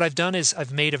 What I've done is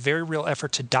I've made a very real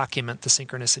effort to document the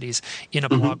synchronicities in a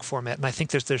blog format, and I think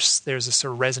there's a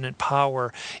sort of resonant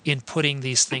power in putting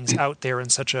these things out there in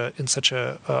such a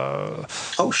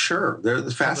oh, sure, they're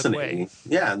fascinating.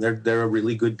 Yeah, and they're a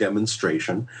really good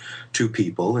demonstration to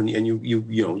people, and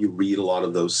you read a lot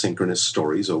of those synchronous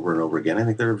stories over and over again. I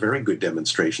think they're a very good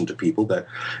demonstration to people that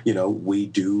we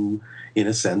do, in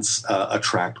a sense,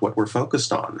 attract what we're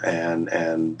focused on,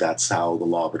 and that's how the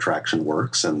law of attraction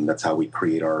works, and that's how we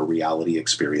create our reality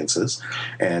experiences.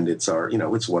 And it's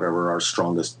it's whatever our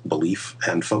strongest belief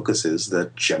and focus is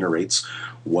that generates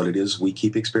what it is we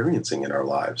keep experiencing in our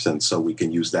lives, and so we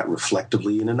can use that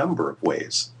reflectively in a number of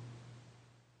ways.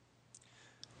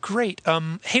 Great.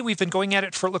 Hey, we've been going at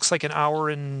it for, it looks like, an hour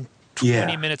and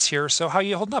 20 minutes here. So how are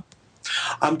you holding up?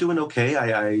 I'm doing okay.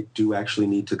 I do actually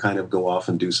need to kind of go off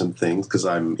and do some things because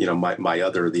I'm,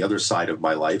 the other side of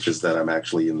my life is that I'm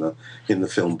actually in the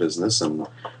film business, and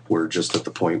we're just at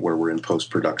the point where we're in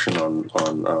post-production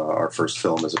on our first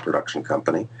film as a production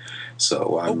company.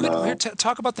 So I'm. Oh, good.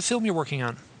 Talk about the film you're working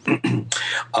on.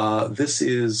 This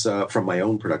is from my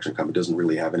own production company. It doesn't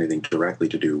really have anything directly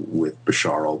to do with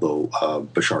Bashar, although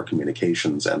Bashar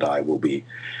Communications and I will be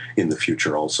in the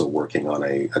future also working on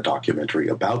a documentary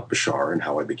about Bashar and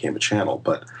how I became a channel.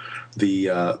 But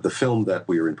the film that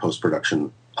we are in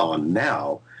post-production on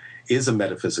now is a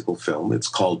metaphysical film. It's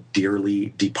called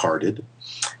Dearly Departed,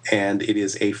 and it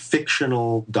is a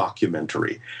fictional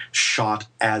documentary shot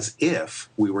as if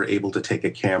we were able to take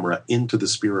a camera into the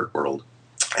spirit world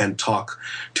and talk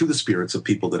to the spirits of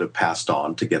people that have passed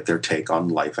on to get their take on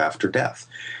life after death.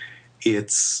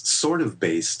 It's sort of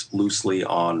based loosely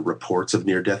on reports of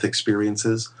near-death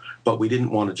experiences, but we didn't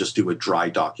want to just do a dry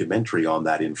documentary on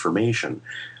that information.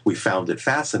 We found it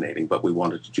fascinating, but we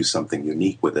wanted to do something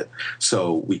unique with it.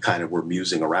 So we kind of were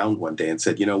musing around one day and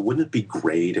said, wouldn't it be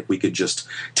great if we could just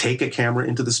take a camera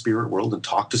into the spirit world and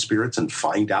talk to spirits and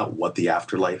find out what the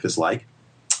afterlife is like?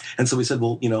 And so we said,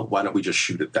 well, why don't we just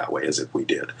shoot it that way as if we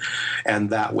did? And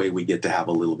that way we get to have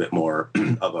a little bit more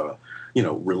of a,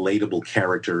 relatable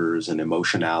characters and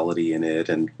emotionality in it.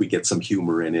 And we get some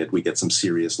humor in it. We get some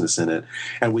seriousness in it.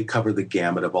 And we cover the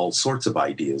gamut of all sorts of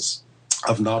ideas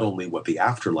of not only what the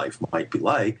afterlife might be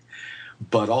like,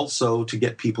 but also to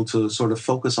get people to sort of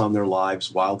focus on their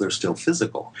lives while they're still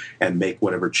physical and make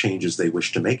whatever changes they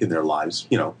wish to make in their lives,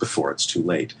 before it's too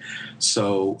late.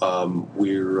 So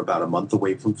we're about a month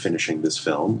away from finishing this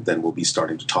film. Then we'll be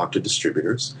starting to talk to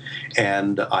distributors,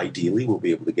 and ideally we'll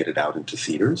be able to get it out into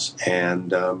theaters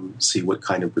and see what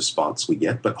kind of response we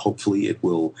get. But hopefully it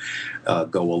will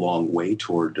go a long way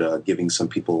toward giving some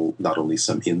people not only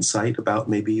some insight about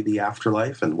maybe the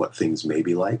afterlife and what things may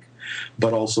be like,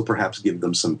 but also perhaps give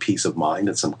them some peace of mind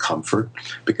and some comfort,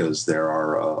 because there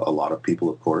are a lot of people,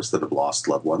 of course, that have lost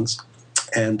loved ones.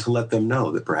 And to let them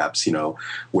know that perhaps,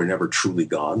 we're never truly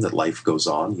gone, that life goes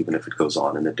on, even if it goes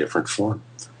on in a different form.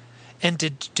 And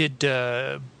did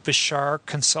Bashar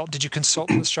consult? Did you consult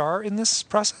Bashar in this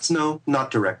process? No,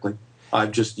 not directly.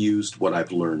 I've just used what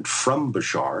I've learned from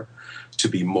Bashar to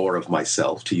be more of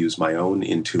myself, to use my own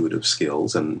intuitive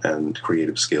skills and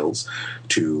creative skills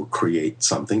to create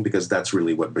something, because that's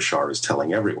really what Bashar is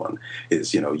telling everyone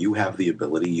is, you have the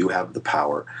ability, you have the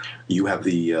power, you have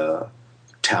the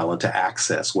talent to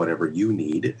access whatever you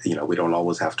need. We don't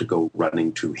always have to go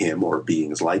running to him or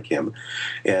beings like him.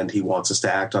 And he wants us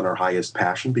to act on our highest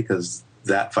passion, because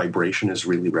that vibration is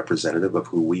really representative of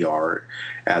who we are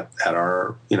at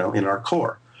our, in our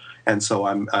core. And so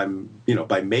I'm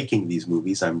by making these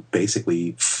movies, I'm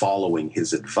basically following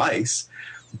his advice,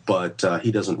 but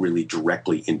he doesn't really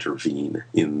directly intervene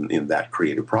in that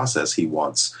creative process. He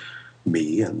wants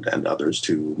me and others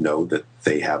to know that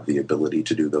they have the ability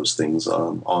to do those things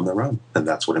on their own, and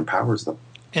that's what empowers them.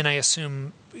 And I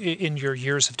assume in your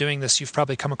years of doing this, you've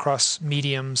probably come across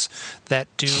mediums that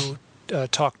do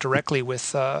talk directly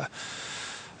with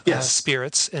yes.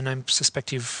 Spirits, and I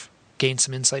suspect you've gained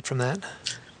some insight from that.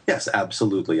 Yes,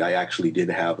 absolutely. I actually did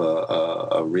have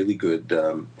a really good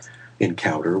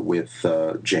encounter with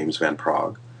James Van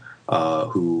Praagh,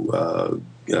 who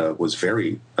was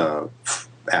very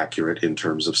accurate in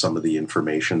terms of some of the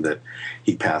information that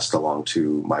he passed along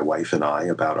to my wife and I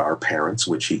about our parents,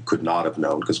 which he could not have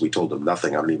known because we told him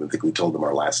nothing. I don't even think we told him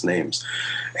our last names.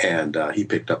 And he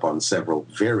picked up on several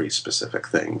very specific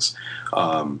things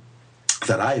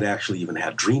that I had actually even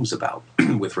had dreams about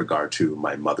with regard to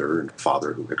my mother and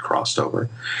father who had crossed over,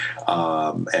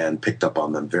 and picked up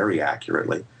on them very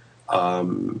accurately.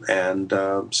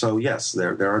 So yes,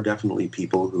 there are definitely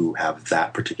people who have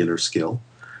that particular skill,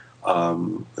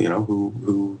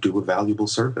 who do a valuable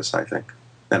service, I think.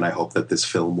 And I hope that this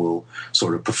film will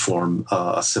sort of perform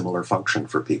a similar function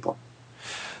for people.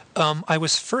 I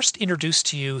was first introduced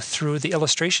to you through the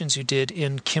illustrations you did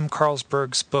in Kim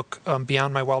Carlsberg's book,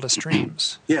 Beyond My Wildest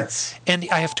Dreams. Yes. And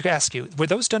I have to ask you, were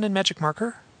those done in magic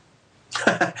marker?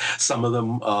 Some of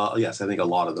them, yes, I think a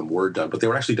lot of them were done, but they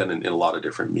were actually done in a lot of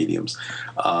different mediums.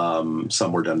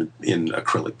 Some were done in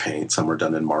acrylic paint, some were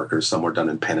done in markers, some were done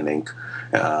in pen and ink,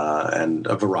 and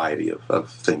a variety of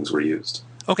things were used.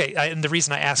 Okay, and the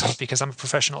reason I ask is because I'm a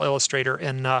professional illustrator,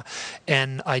 and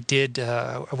I did,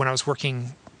 when I was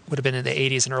working, would have been in the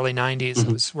 80s and early 90s, mm-hmm.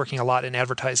 I was working a lot in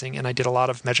advertising, and I did a lot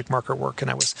of magic marker work, and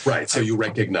I was... Right, so you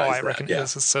recognize that.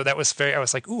 Recognize, yeah. So that was I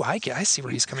was like, ooh, I see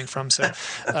where he's coming from. So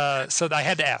so I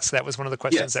had to ask. That was one of the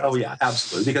questions. Yes. Yeah,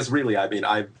 absolutely. Because really, I mean,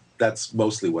 that's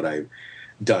mostly what I've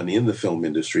done in the film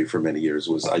industry for many years.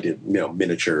 Was I did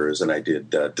miniatures, and I did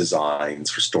designs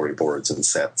for storyboards and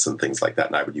sets and things like that,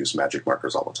 and I would use magic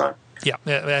markers all the time. Yeah,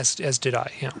 as did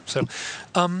I. Yeah. So,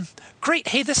 great.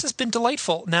 Hey, this has been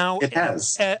delightful. Now it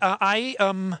has. I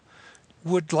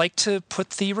would like to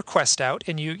put the request out,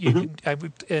 and you mm-hmm. I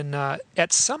would, and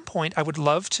at some point I would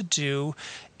love to do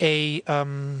a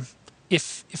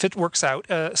if it works out,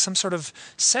 some sort of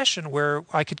session where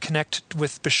I could connect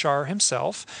with Bashar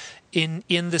himself in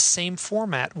the same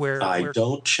format where I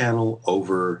don't channel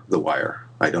over the wire.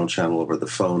 I don't channel over the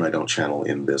phone. I don't channel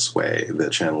in this way. The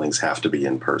channelings have to be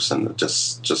in person,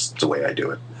 just the way I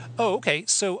do it. Oh, okay.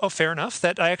 So, fair enough.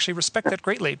 That I actually respect that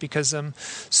greatly, because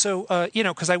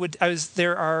because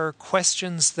there are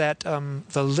questions that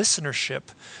the listenership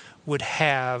would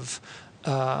have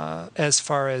as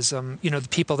far as the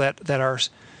people that are,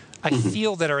 I mm-hmm.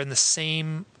 feel that are in the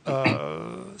same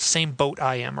boat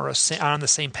I am, or on the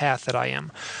same path that I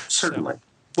am. Certainly. So.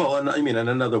 Well, and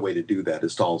another way to do that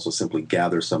is to also simply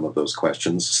gather some of those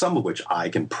questions, some of which I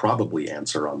can probably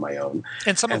answer on my own.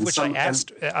 And some of which I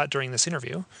asked during this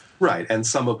interview. Right, and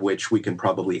some of which we can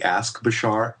probably ask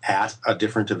Bashar at a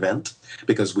different event,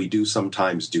 because we do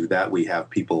sometimes do that. We have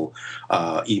people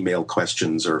email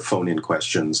questions or phone-in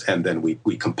questions, and then we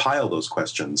compile those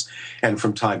questions. And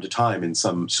from time to time, in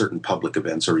some certain public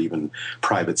events or even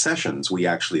private sessions, we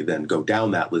actually then go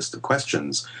down that list of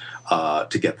questions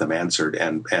to get them answered.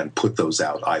 And and put those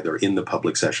out either in the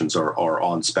public sessions or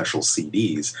on special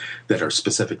CDs that are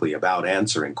specifically about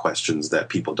answering questions that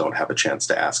people don't have a chance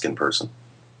to ask in person.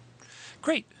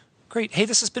 Great. Hey,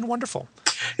 this has been wonderful.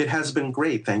 It has been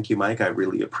great. Thank you, Mike. I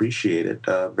really appreciate it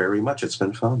very much. It's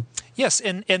been fun. Yes,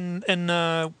 and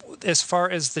as far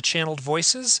as the channeled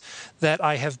voices that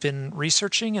I have been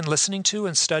researching and listening to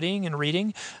and studying and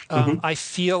reading, I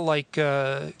feel like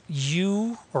let's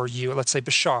say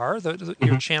Bashar,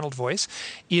 your channeled voice,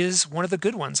 is one of the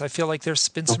good ones. I feel like there's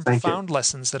been some profound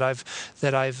lessons that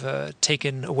I've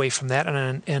taken away from that,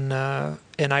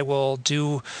 and I will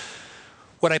do.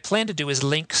 What I plan to do is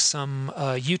link some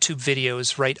YouTube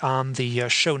videos right on the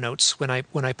show notes when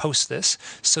I post this,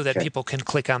 so that people can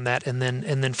click on that and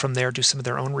then from there do some of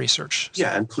their own research.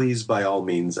 Yeah, and please, by all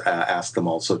means, ask them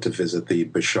also to visit the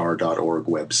bashar.org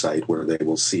website, where they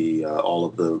will see all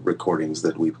of the recordings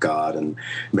that we've got, and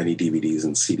many DVDs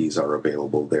and CDs are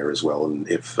available there as well. And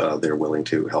if they're willing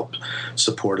to help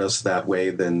support us that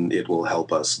way, then it will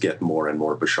help us get more and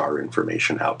more Bashar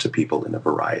information out to people in a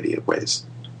variety of ways.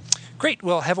 Great.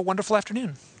 Well, have a wonderful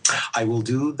afternoon. I will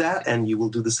do that, and you will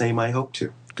do the same, I hope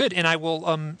to. Good. And I will,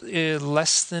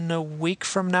 less than a week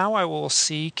from now, I will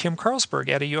see Kim Carlsberg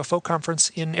at a UFO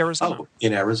conference in Arizona. Oh,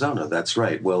 in Arizona. That's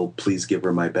right. Well, please give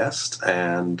her my best,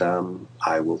 and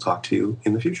I will talk to you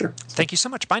in the future. Thank you so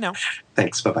much. Bye now.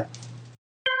 Thanks. Bye-bye.